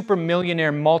super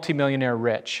millionaire, multimillionaire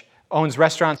rich. owns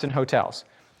restaurants and hotels.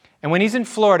 And when he's in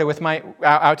Florida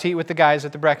out to eat with the guys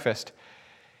at the breakfast,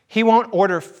 he won't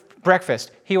order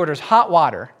breakfast. He orders hot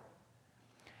water.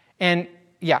 And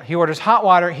yeah, he orders hot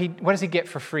water. What does he get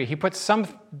for free? He puts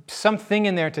something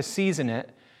in there to season it.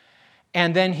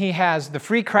 And then he has the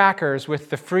free crackers with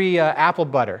the free apple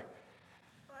butter.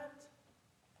 What?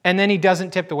 And then he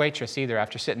doesn't tip the waitress either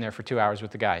after sitting there for 2 hours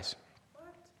with the guys.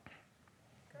 What?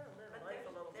 Gotta live life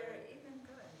a little bit.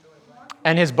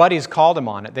 And his buddies called him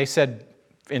on it. They said,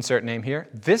 insert name here,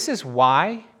 this is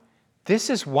why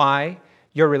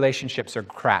your relationships are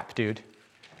crap, dude.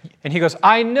 And he goes,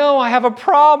 I know, I have a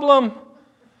problem.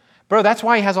 Bro, that's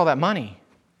why he has all that money.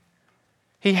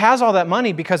 He has all that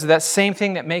money because of that same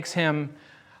thing that makes him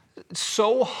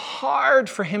so hard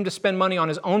for him to spend money on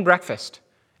his own breakfast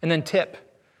and then tip.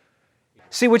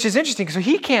 See, which is interesting, because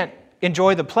he can't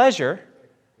enjoy the pleasure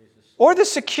or the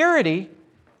security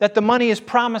that the money is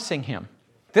promising him.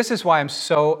 This is why I'm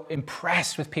so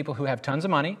impressed with people who have tons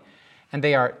of money and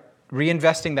they are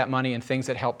reinvesting that money in things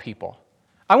that help people.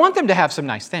 I want them to have some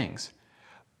nice things.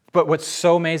 But what's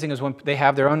so amazing is when they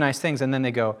have their own nice things and then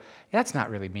they go, that's not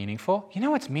really meaningful. You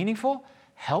know what's meaningful?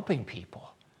 Helping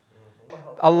people.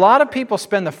 A lot of people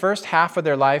spend the first half of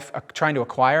their life trying to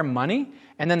acquire money,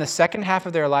 and then the second half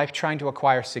of their life trying to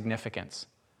acquire significance,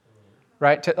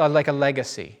 right? Like a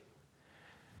legacy.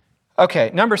 Okay,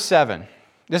 number 7.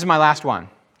 This is my last one.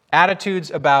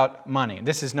 Attitudes about money.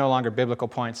 This is no longer biblical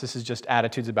points. This is just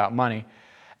attitudes about money.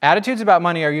 Attitudes about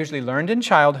money are usually learned in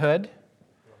childhood.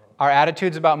 Our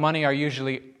attitudes about money are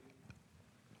usually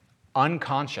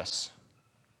unconscious.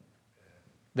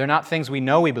 They're not things we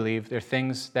know we believe. They're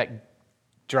things that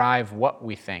drive what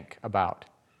we think about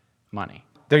money.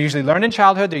 They're usually learned in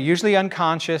childhood. They're usually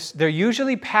unconscious. They're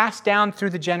usually passed down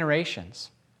through the generations.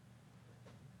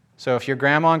 So if your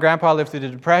grandma and grandpa lived through the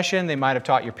Depression, they might have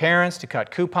taught your parents to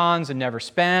cut coupons and never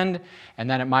spend, and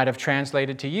then it might have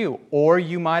translated to you. Or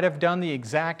you might have done the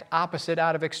exact opposite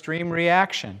out of extreme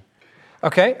reaction.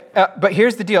 Okay, but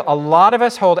here's the deal. A lot of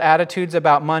us hold attitudes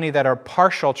about money that are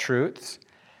partial truths,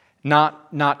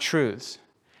 not truths.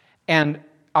 And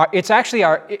it's actually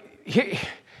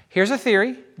here's a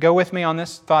theory. Go with me on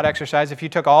this thought exercise. If you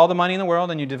took all the money in the world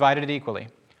and you divided it equally,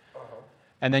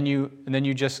 and then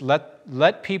you just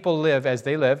let people live as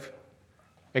they live,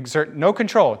 exert no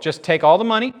control, just take all the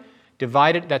money,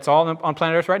 divide it, that's all on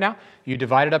planet Earth right now, you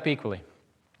divide it up equally.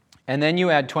 And then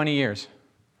you add 20 years.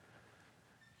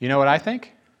 You know what I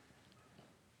think?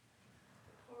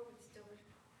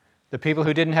 The people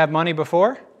who didn't have money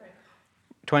before,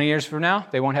 20 years from now,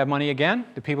 they won't have money again.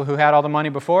 The people who had all the money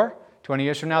before, 20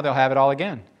 years from now, they'll have it all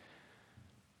again.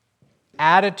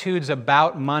 Attitudes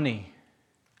about money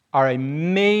are a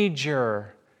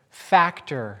major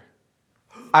factor.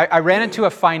 I ran into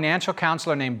a financial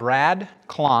counselor named Brad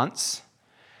Klontz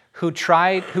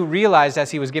who realized as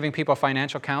he was giving people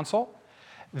financial counsel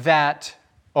that,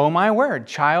 oh my word,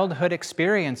 childhood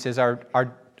experiences are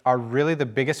really the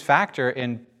biggest factor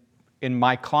in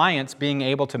my clients being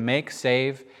able to make,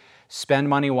 save, spend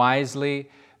money wisely,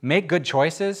 make good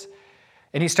choices.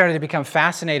 And he started to become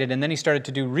fascinated, and then he started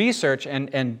to do research,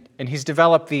 and he's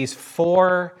developed these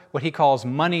 4, what he calls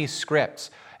money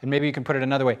scripts. And maybe you can put it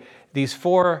another way. These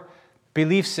 4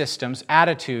 belief systems,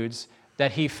 attitudes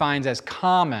that he finds as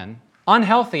common,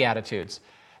 unhealthy attitudes,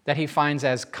 that he finds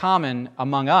as common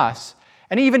among us.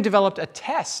 And he even developed a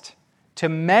test to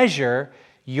measure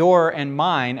your and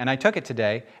mine, and I took it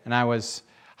today, and I was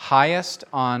highest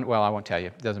on, well, I won't tell you,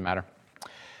 it doesn't matter.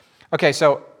 Okay,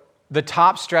 so the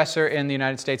top stressor in the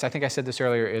United States, I think I said this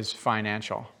earlier, is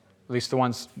financial. At least the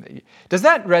ones, does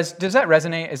that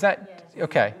resonate? Is that,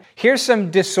 okay. Here's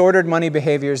some disordered money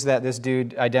behaviors that this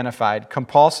dude identified.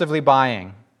 Compulsive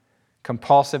buying,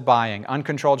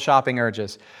 uncontrolled shopping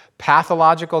urges,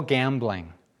 pathological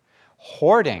gambling,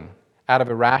 hoarding out of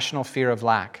irrational fear of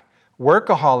lack,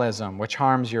 workaholism, which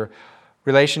harms your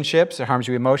relationships, it harms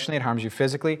you emotionally, it harms you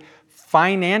physically,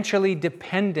 financially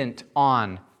dependent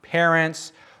on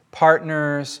parents,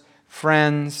 partners,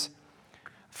 friends,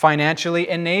 financially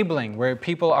enabling, where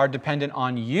people are dependent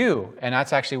on you, and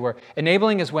that's actually where,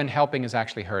 enabling is when helping is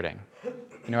actually hurting. You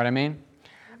know what I mean?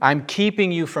 I'm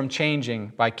keeping you from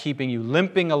changing by keeping you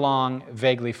limping along,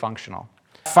 vaguely functional.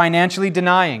 Financially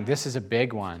denying, this is a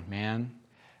big one, man.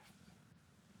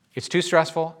 It's too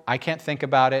stressful, I can't think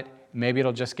about it, maybe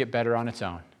it'll just get better on its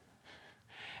own.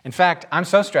 In fact, I'm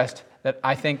so stressed that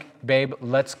I think, babe,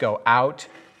 let's go out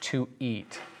to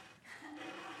eat.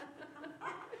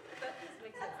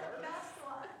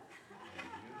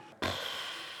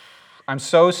 I'm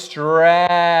so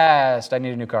stressed. I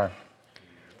need a new car.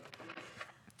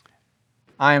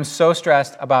 I am so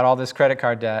stressed about all this credit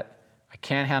card debt I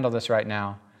can't handle this right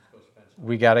now.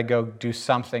 We got to go do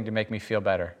something to make me feel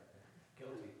better.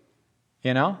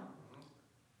 You know?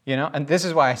 You know? And this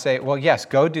is why I say, well, yes,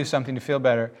 go do something to feel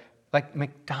better, like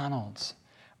McDonald's,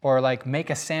 or like make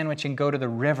a sandwich and go to the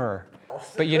river.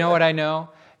 But you know what I know?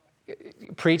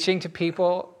 Preaching to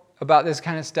people about this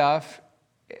kind of stuff,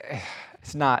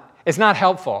 it's not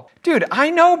helpful. Dude,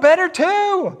 I know better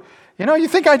too. You know, you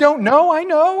think I don't know? I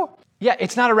know. Yeah,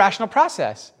 it's not a rational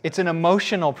process. It's an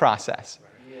emotional process.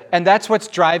 And that's what's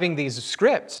driving these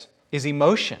scripts, is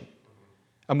emotion.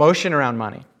 Emotion around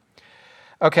money.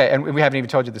 Okay, and we haven't even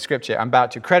told you the script yet. I'm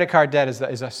about to. Credit card debt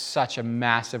is such a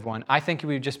massive one. I think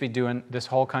we would just be doing this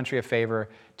whole country a favor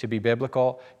to be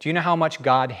biblical. Do you know how much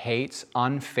God hates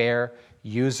unfair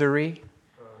usury?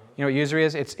 You know what usury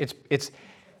is? It's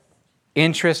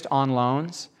interest on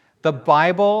loans. The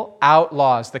Bible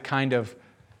outlaws the kind of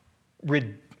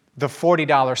the $40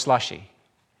 slushie,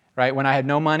 right? When I had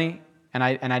no money and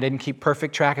I didn't keep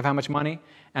perfect track of how much money,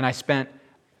 and I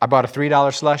bought a $3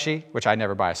 slushie, which I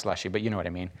never buy a slushie, but you know what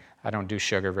I mean. I don't do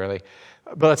sugar really.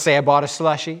 But let's say I bought a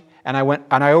slushie and I went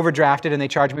and I overdrafted and they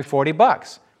charged me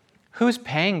 $40. Who's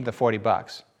paying the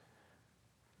 $40?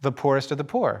 The poorest of the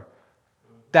poor.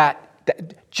 That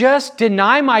just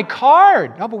deny my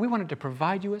card. No, but we wanted to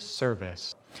provide you a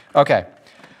service. Okay.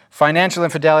 Financial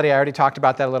infidelity, I already talked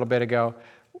about that a little bit ago.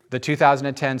 The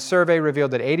 2010 survey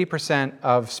revealed that 80%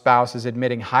 of spouses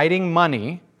admitting hiding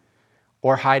money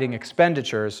or hiding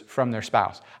expenditures from their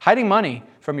spouse. Hiding money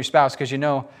from your spouse because you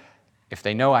know if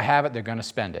they know I have it, they're going to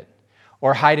spend it.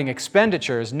 Or hiding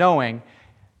expenditures knowing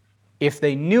if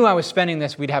they knew I was spending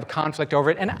this, we'd have conflict over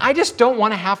it. And I just don't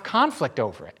want to have conflict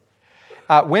over it.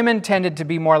 Women tended to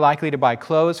be more likely to buy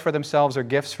clothes for themselves or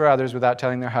gifts for others without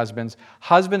telling their husbands.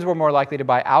 Husbands were more likely to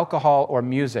buy alcohol or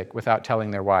music without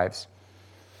telling their wives.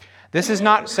 This is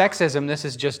not sexism, this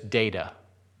is just data.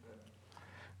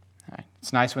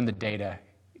 It's nice when the data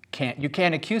you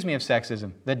can't accuse me of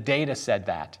sexism. The data said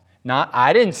that. Not,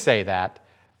 I didn't say that.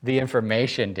 The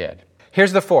information did.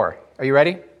 Here's the 4. Are you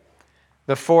ready?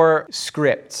 The 4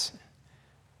 scripts.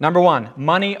 Number 1,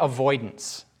 money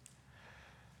avoidance.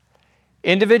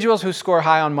 Individuals who score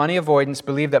high on money avoidance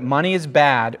believe that money is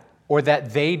bad or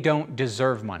that they don't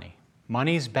deserve money.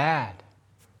 Money's bad,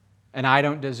 and I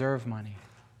don't deserve money.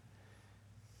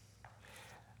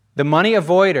 The money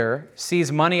avoider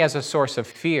sees money as a source of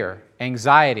fear,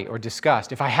 anxiety, or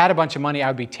disgust. If I had a bunch of money, I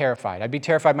would be terrified. I'd be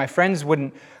terrified my friends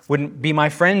wouldn't be my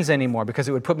friends anymore because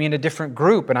it would put me in a different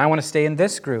group, and I want to stay in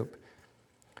this group.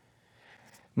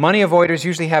 Money avoiders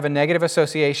usually have a negative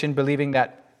association believing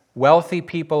that wealthy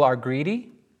people are greedy,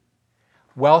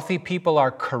 wealthy people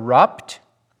are corrupt,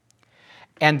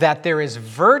 and that there is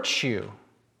virtue,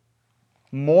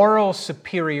 moral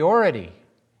superiority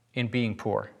in being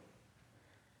poor.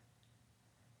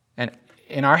 And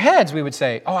in our heads, we would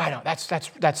say, oh, I don't,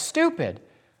 that's stupid.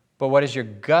 But what does your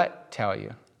gut tell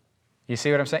you? You see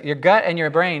what I'm saying? Your gut and your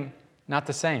brain, not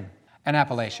the same. And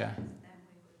Appalachia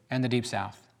and the Deep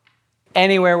South.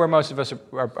 Anywhere where most of us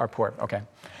are poor. Okay.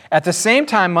 At the same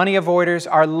time, money avoiders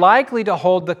are likely to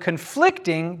hold the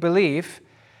conflicting belief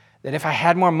that if I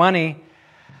had more money,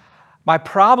 my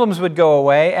problems would go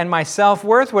away and my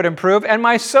self-worth would improve and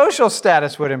my social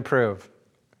status would improve.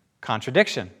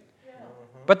 Contradiction.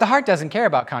 But the heart doesn't care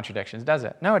about contradictions, does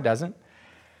it? No, it doesn't.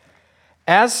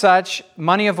 As such,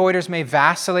 money avoiders may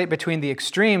vacillate between the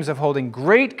extremes of holding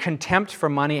great contempt for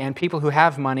money and people who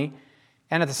have money,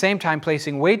 and at the same time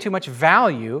placing way too much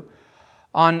value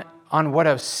on what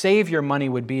a savior money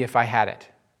would be if I had it.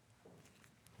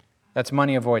 That's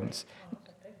money avoidance.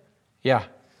 Yeah.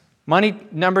 Money,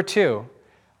 number 2,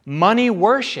 money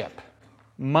worship.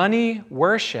 Money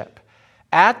worship.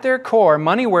 At their core,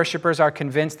 money worshipers are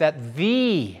convinced that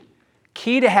the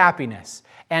key to happiness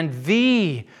and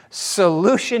the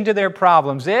solution to their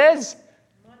problems is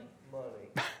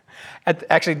money.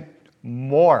 Actually,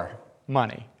 more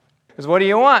money. Because what do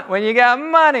you want when you got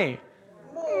money?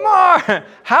 More.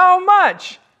 How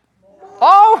much? More.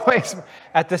 Always.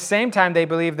 At the same time, they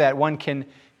believe that one can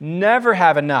never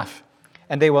have enough,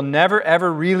 and they will never,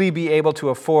 ever really be able to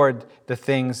afford the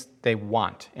things they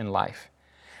want in life.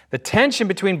 The tension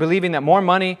between believing that more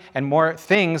money and more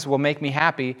things will make me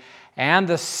happy and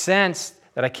the sense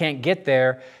that I can't get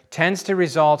there tends to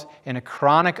result in a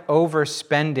chronic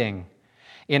overspending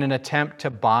in an attempt to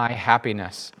buy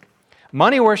happiness.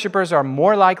 Money worshipers are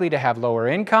more likely to have lower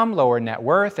income, lower net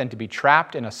worth, and to be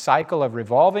trapped in a cycle of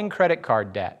revolving credit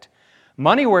card debt.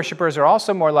 Money worshipers are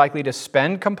also more likely to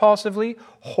spend compulsively,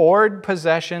 hoard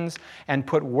possessions, and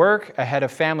put work ahead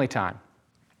of family time,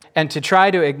 and to try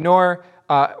to ignore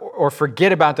or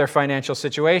forget about their financial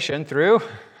situation through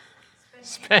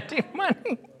Spending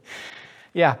money.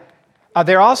 Yeah.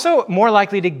 They're also more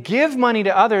likely to give money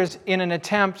to others in an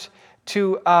attempt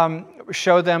to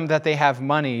show them that they have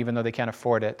money even though they can't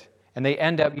afford it. And they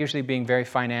end up usually being very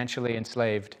financially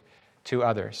enslaved to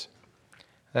others.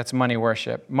 That's money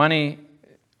worship. Money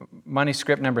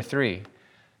script number 3,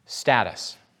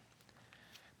 status.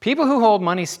 People who hold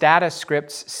money status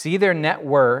scripts see their net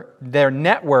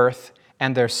worth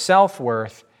and their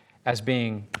self-worth as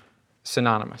being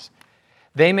synonymous.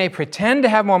 They may pretend to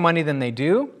have more money than they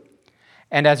do,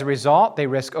 and as a result, they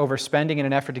risk overspending in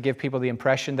an effort to give people the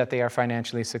impression that they are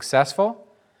financially successful.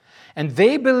 And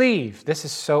they believe, this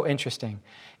is so interesting,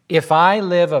 if I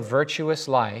live a virtuous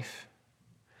life,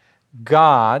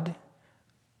 God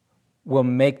will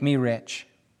make me rich.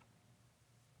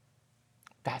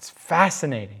 That's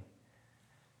fascinating.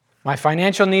 My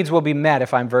financial needs will be met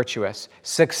if I'm virtuous.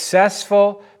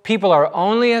 Successful people are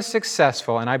only as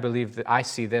successful, and I believe that I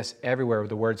see this everywhere where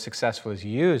the word successful is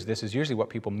used. This is usually what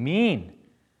people mean.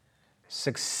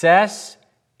 Success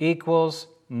equals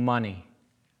money.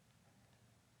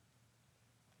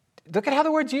 Look at how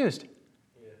the word's used.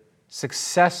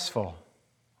 Successful.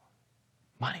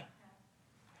 Money.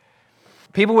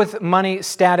 People with money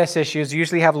status issues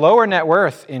usually have lower net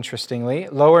worth, interestingly,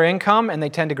 lower income, and they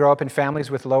tend to grow up in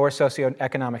families with lower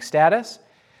socioeconomic status.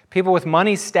 People with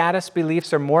money status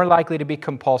beliefs are more likely to be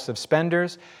compulsive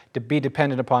spenders, to be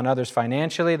dependent upon others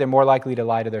financially. They're more likely to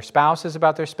lie to their spouses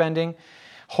about their spending.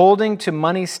 Holding to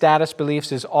money status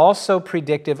beliefs is also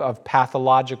predictive of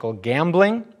pathological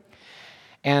gambling.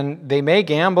 And they may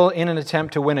gamble in an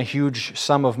attempt to win a huge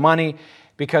sum of money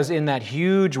because in that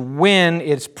huge win,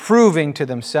 it's proving to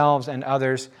themselves and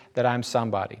others that I'm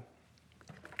somebody.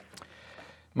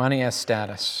 Money as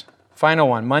status. Final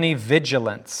one, money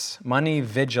vigilance. Money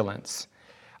vigilance.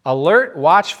 Alert,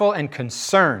 watchful, and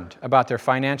concerned about their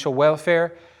financial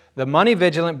welfare. The money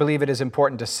vigilant believe it is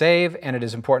important to save, and it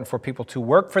is important for people to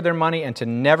work for their money and to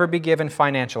never be given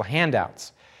financial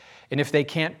handouts. And if they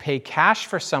can't pay cash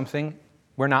for something,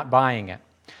 we're not buying it.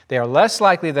 They are less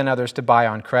likely than others to buy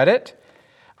on credit.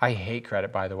 I hate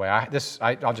credit, by the way.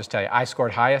 I'll just tell you, I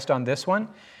scored highest on this one,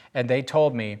 and they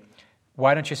told me,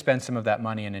 why don't you spend some of that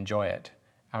money and enjoy it?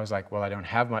 I was like, well, I don't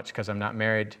have much because I'm not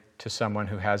married to someone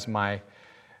who has my...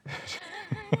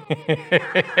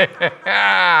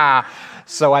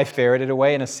 So I ferreted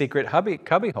away in a secret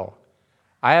cubbyhole.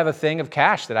 I have a thing of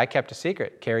cash that I kept a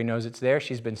secret. Carrie knows it's there.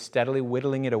 She's been steadily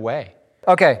whittling it away.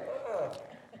 Okay.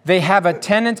 They have a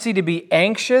tendency to be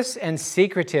anxious and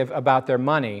secretive about their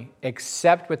money,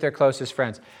 except with their closest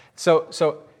friends.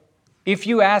 So if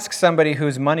you ask somebody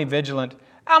who's money vigilant,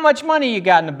 how much money you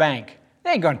got in the bank?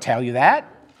 They ain't going to tell you that.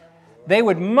 They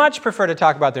would much prefer to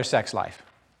talk about their sex life.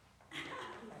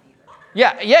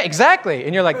 Yeah, exactly.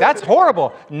 And you're like, that's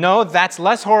horrible. No, that's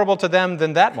less horrible to them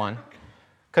than that one.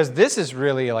 Because this is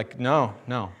really like, no,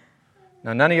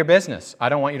 none of your business. I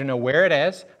don't want you to know where it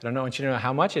is. I don't want you to know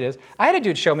how much it is. I had a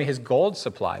dude show me his gold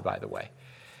supply, by the way.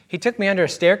 He took me under a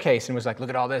staircase and was like, look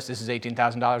at all this. This is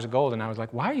 $18,000 of gold. And I was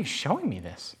like, why are you showing me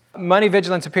this? Money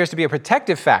vigilance appears to be a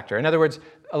protective factor. In other words,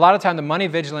 a lot of time the money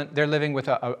vigilant, they're living with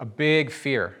a big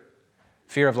fear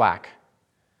of lack.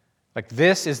 Like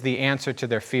this is the answer to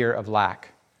their fear of lack.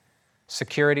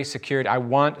 Security. I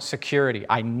want security.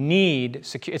 I need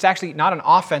security. It's actually not an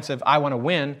offensive, I want to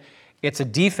win. It's a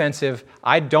defensive,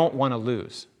 I don't want to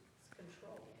lose.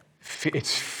 Control.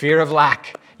 It's fear of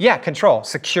lack. Yeah, control,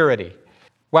 security.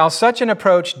 While such an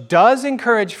approach does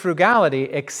encourage frugality,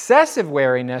 excessive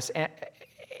wariness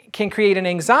can create an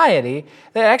anxiety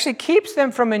that actually keeps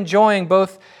them from enjoying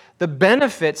both the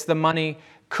benefits the money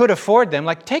could afford them,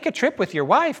 like take a trip with your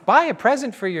wife, buy a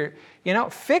present for your,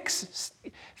 fix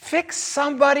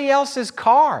somebody else's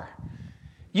car.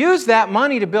 Use that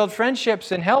money to build friendships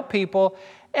and help people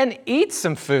and eat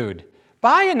some food.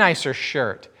 Buy a nicer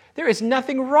shirt. There is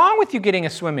nothing wrong with you getting a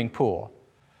swimming pool.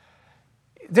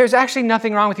 There's actually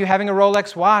nothing wrong with you having a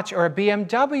Rolex watch or a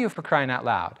BMW, for crying out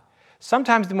loud.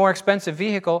 Sometimes the more expensive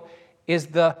vehicle is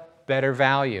the better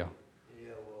value.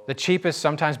 The cheapest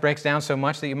sometimes breaks down so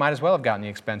much that you might as well have gotten the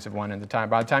expensive one by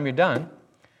the time you're done.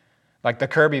 Like the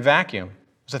Kirby vacuum.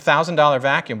 It's a $1,000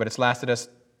 vacuum, but it's lasted us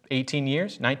 18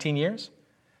 years, 19 years.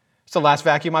 It's the last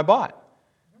vacuum I bought.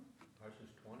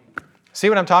 See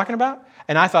what I'm talking about?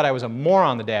 And I thought I was a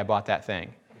moron the day I bought that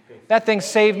thing. That thing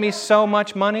saved me so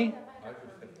much money.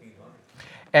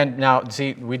 And now,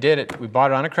 see, we did it. We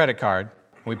bought it on a credit card.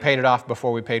 We paid it off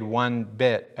before we paid one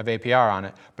bit of APR on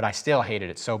it, but I still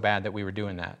hated it so bad that we were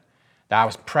doing that. That I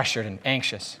was pressured and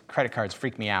anxious. Credit cards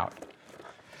freak me out.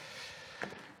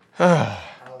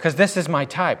 Because this is my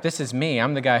type. This is me.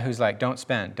 I'm the guy who's like, don't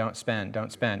spend.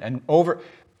 And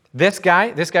This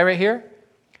guy right here,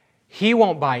 he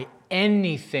won't buy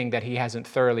anything that he hasn't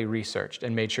thoroughly researched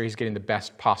and made sure he's getting the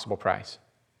best possible price.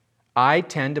 I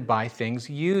tend to buy things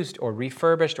used or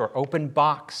refurbished or open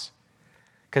box.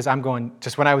 Because I'm going,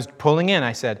 just when I was pulling in,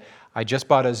 I said, I just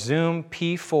bought a Zoom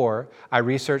P4. I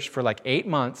researched for like 8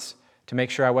 months to make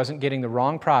sure I wasn't getting the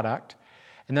wrong product.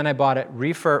 And then I bought it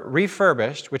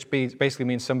refurbished, which basically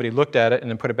means somebody looked at it and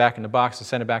then put it back in the box and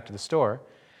sent it back to the store.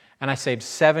 And I saved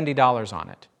 $70 on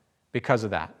it because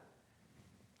of that.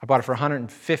 I bought it for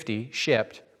 $150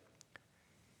 shipped.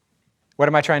 What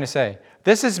am I trying to say?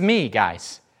 This is me,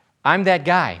 guys. I'm that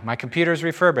guy. My computer is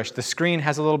refurbished. The screen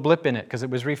has a little blip in it because it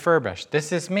was refurbished.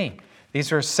 This is me.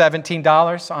 These are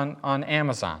 $17 on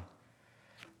Amazon.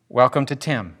 Welcome to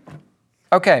Tim.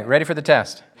 Okay, ready for the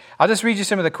test. I'll just read you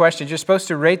some of the questions. You're supposed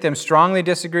to rate them strongly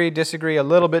disagree, disagree, a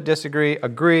little bit disagree,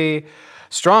 agree,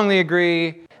 strongly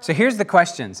agree. So here's the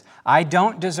questions. I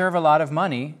don't deserve a lot of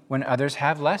money when others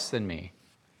have less than me.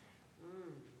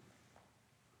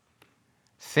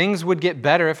 Things would get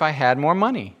better if I had more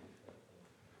money.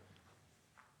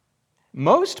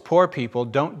 Most poor people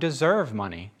don't deserve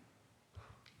money.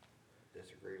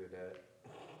 Disagree with that.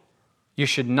 You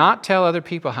should not tell other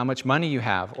people how much money you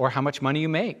have or how much money you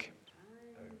make.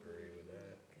 I agree with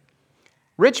that.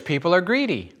 Rich people are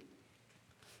greedy.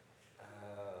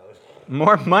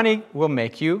 More money will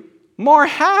make you more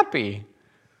happy.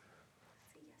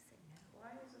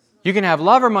 You can have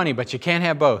love or money, but you can't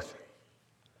have both.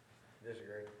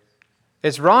 Disagree.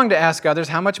 It's wrong to ask others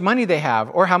how much money they have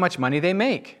or how much money they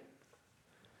make.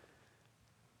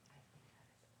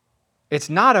 It's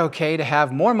not okay to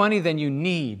have more money than you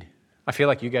need. I feel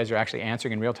like you guys are actually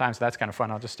answering in real time, so that's kind of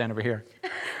fun. I'll just stand over here.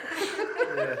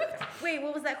 Wait,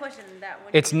 what was that question?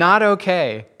 It's not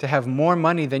okay to have more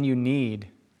money than you need.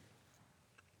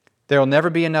 There will never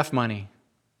be enough money.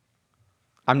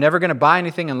 I'm never going to buy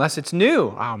anything unless it's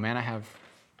new. Oh, man,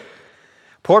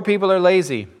 Poor people are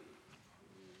lazy.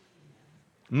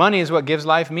 Money is what gives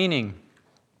life meaning.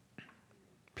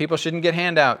 People shouldn't get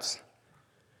handouts.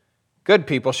 Good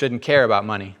people shouldn't care about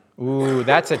money. Ooh,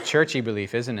 that's a churchy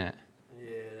belief, isn't it? Yeah,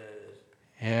 that is.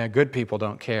 Yeah, good people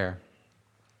don't care.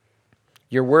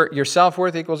 Your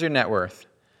self-worth equals your net worth.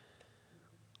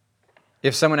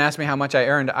 If someone asked me how much I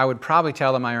earned, I would probably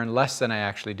tell them I earn less than I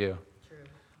actually do.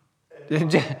 True.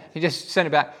 You just send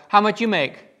it back. How much you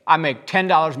make? I make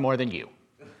 $10 more than you.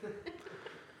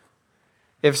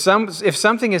 If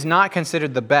something is not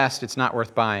considered the best, it's not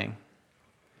worth buying.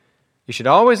 You should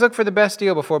always look for the best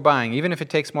deal before buying, even if it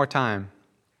takes more time.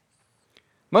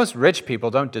 Most rich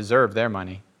people don't deserve their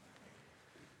money.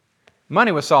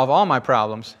 Money will solve all my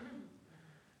problems.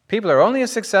 People are only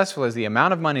as successful as the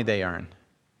amount of money they earn.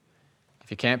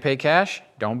 If you can't pay cash,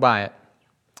 don't buy it.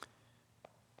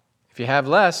 If you have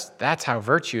less, that's how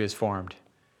virtue is formed.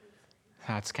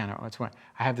 That's what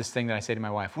I have this thing that I say to my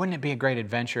wife, wouldn't it be a great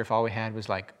adventure if all we had was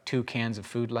like 2 cans of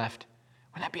food left?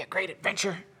 Wouldn't that be a great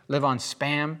adventure? Live on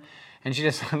Spam? And she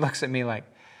just looks at me like,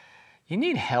 you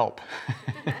need help.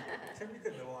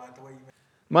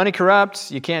 Money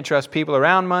corrupts. You can't trust people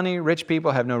around money. Rich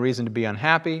people have no reason to be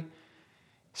unhappy.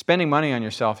 Spending money on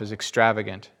yourself is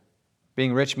extravagant.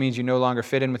 Being rich means you no longer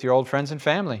fit in with your old friends and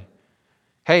family.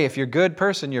 Hey, if you're a good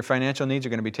person, your financial needs are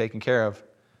going to be taken care of.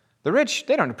 The rich,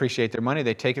 they don't appreciate their money.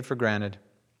 They take it for granted.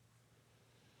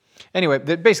 Anyway,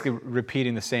 they're basically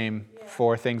repeating the same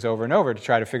 4 things over and over to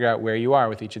try to figure out where you are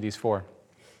with each of these 4.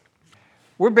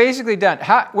 We're basically done.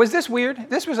 Was this weird?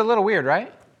 This was a little weird,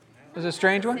 right? Was it a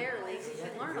strange one? Necessarily, because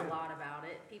you learn a lot about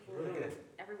it.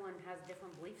 Everyone has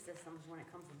different belief systems when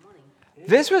it comes to money.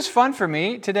 This was fun for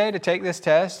me today to take this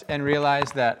test and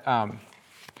realize that,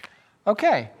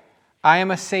 okay, I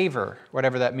am a saver,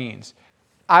 whatever that means.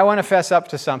 I want to fess up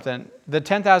to something. The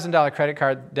 $10,000 credit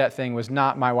card debt thing was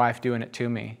not my wife doing it to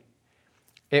me.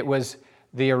 It was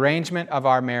the arrangement of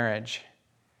our marriage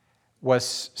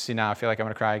see, now I feel like I'm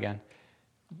going to cry again.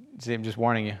 See, I'm just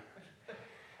warning you.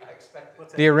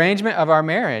 The arrangement of our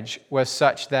marriage was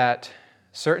such that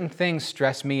certain things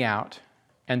stress me out,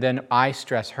 and then I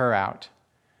stress her out.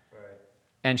 Right.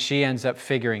 And she ends up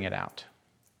figuring it out.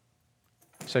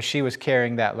 So she was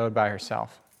carrying that load by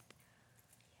herself.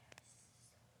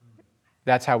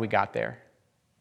 That's how we got there.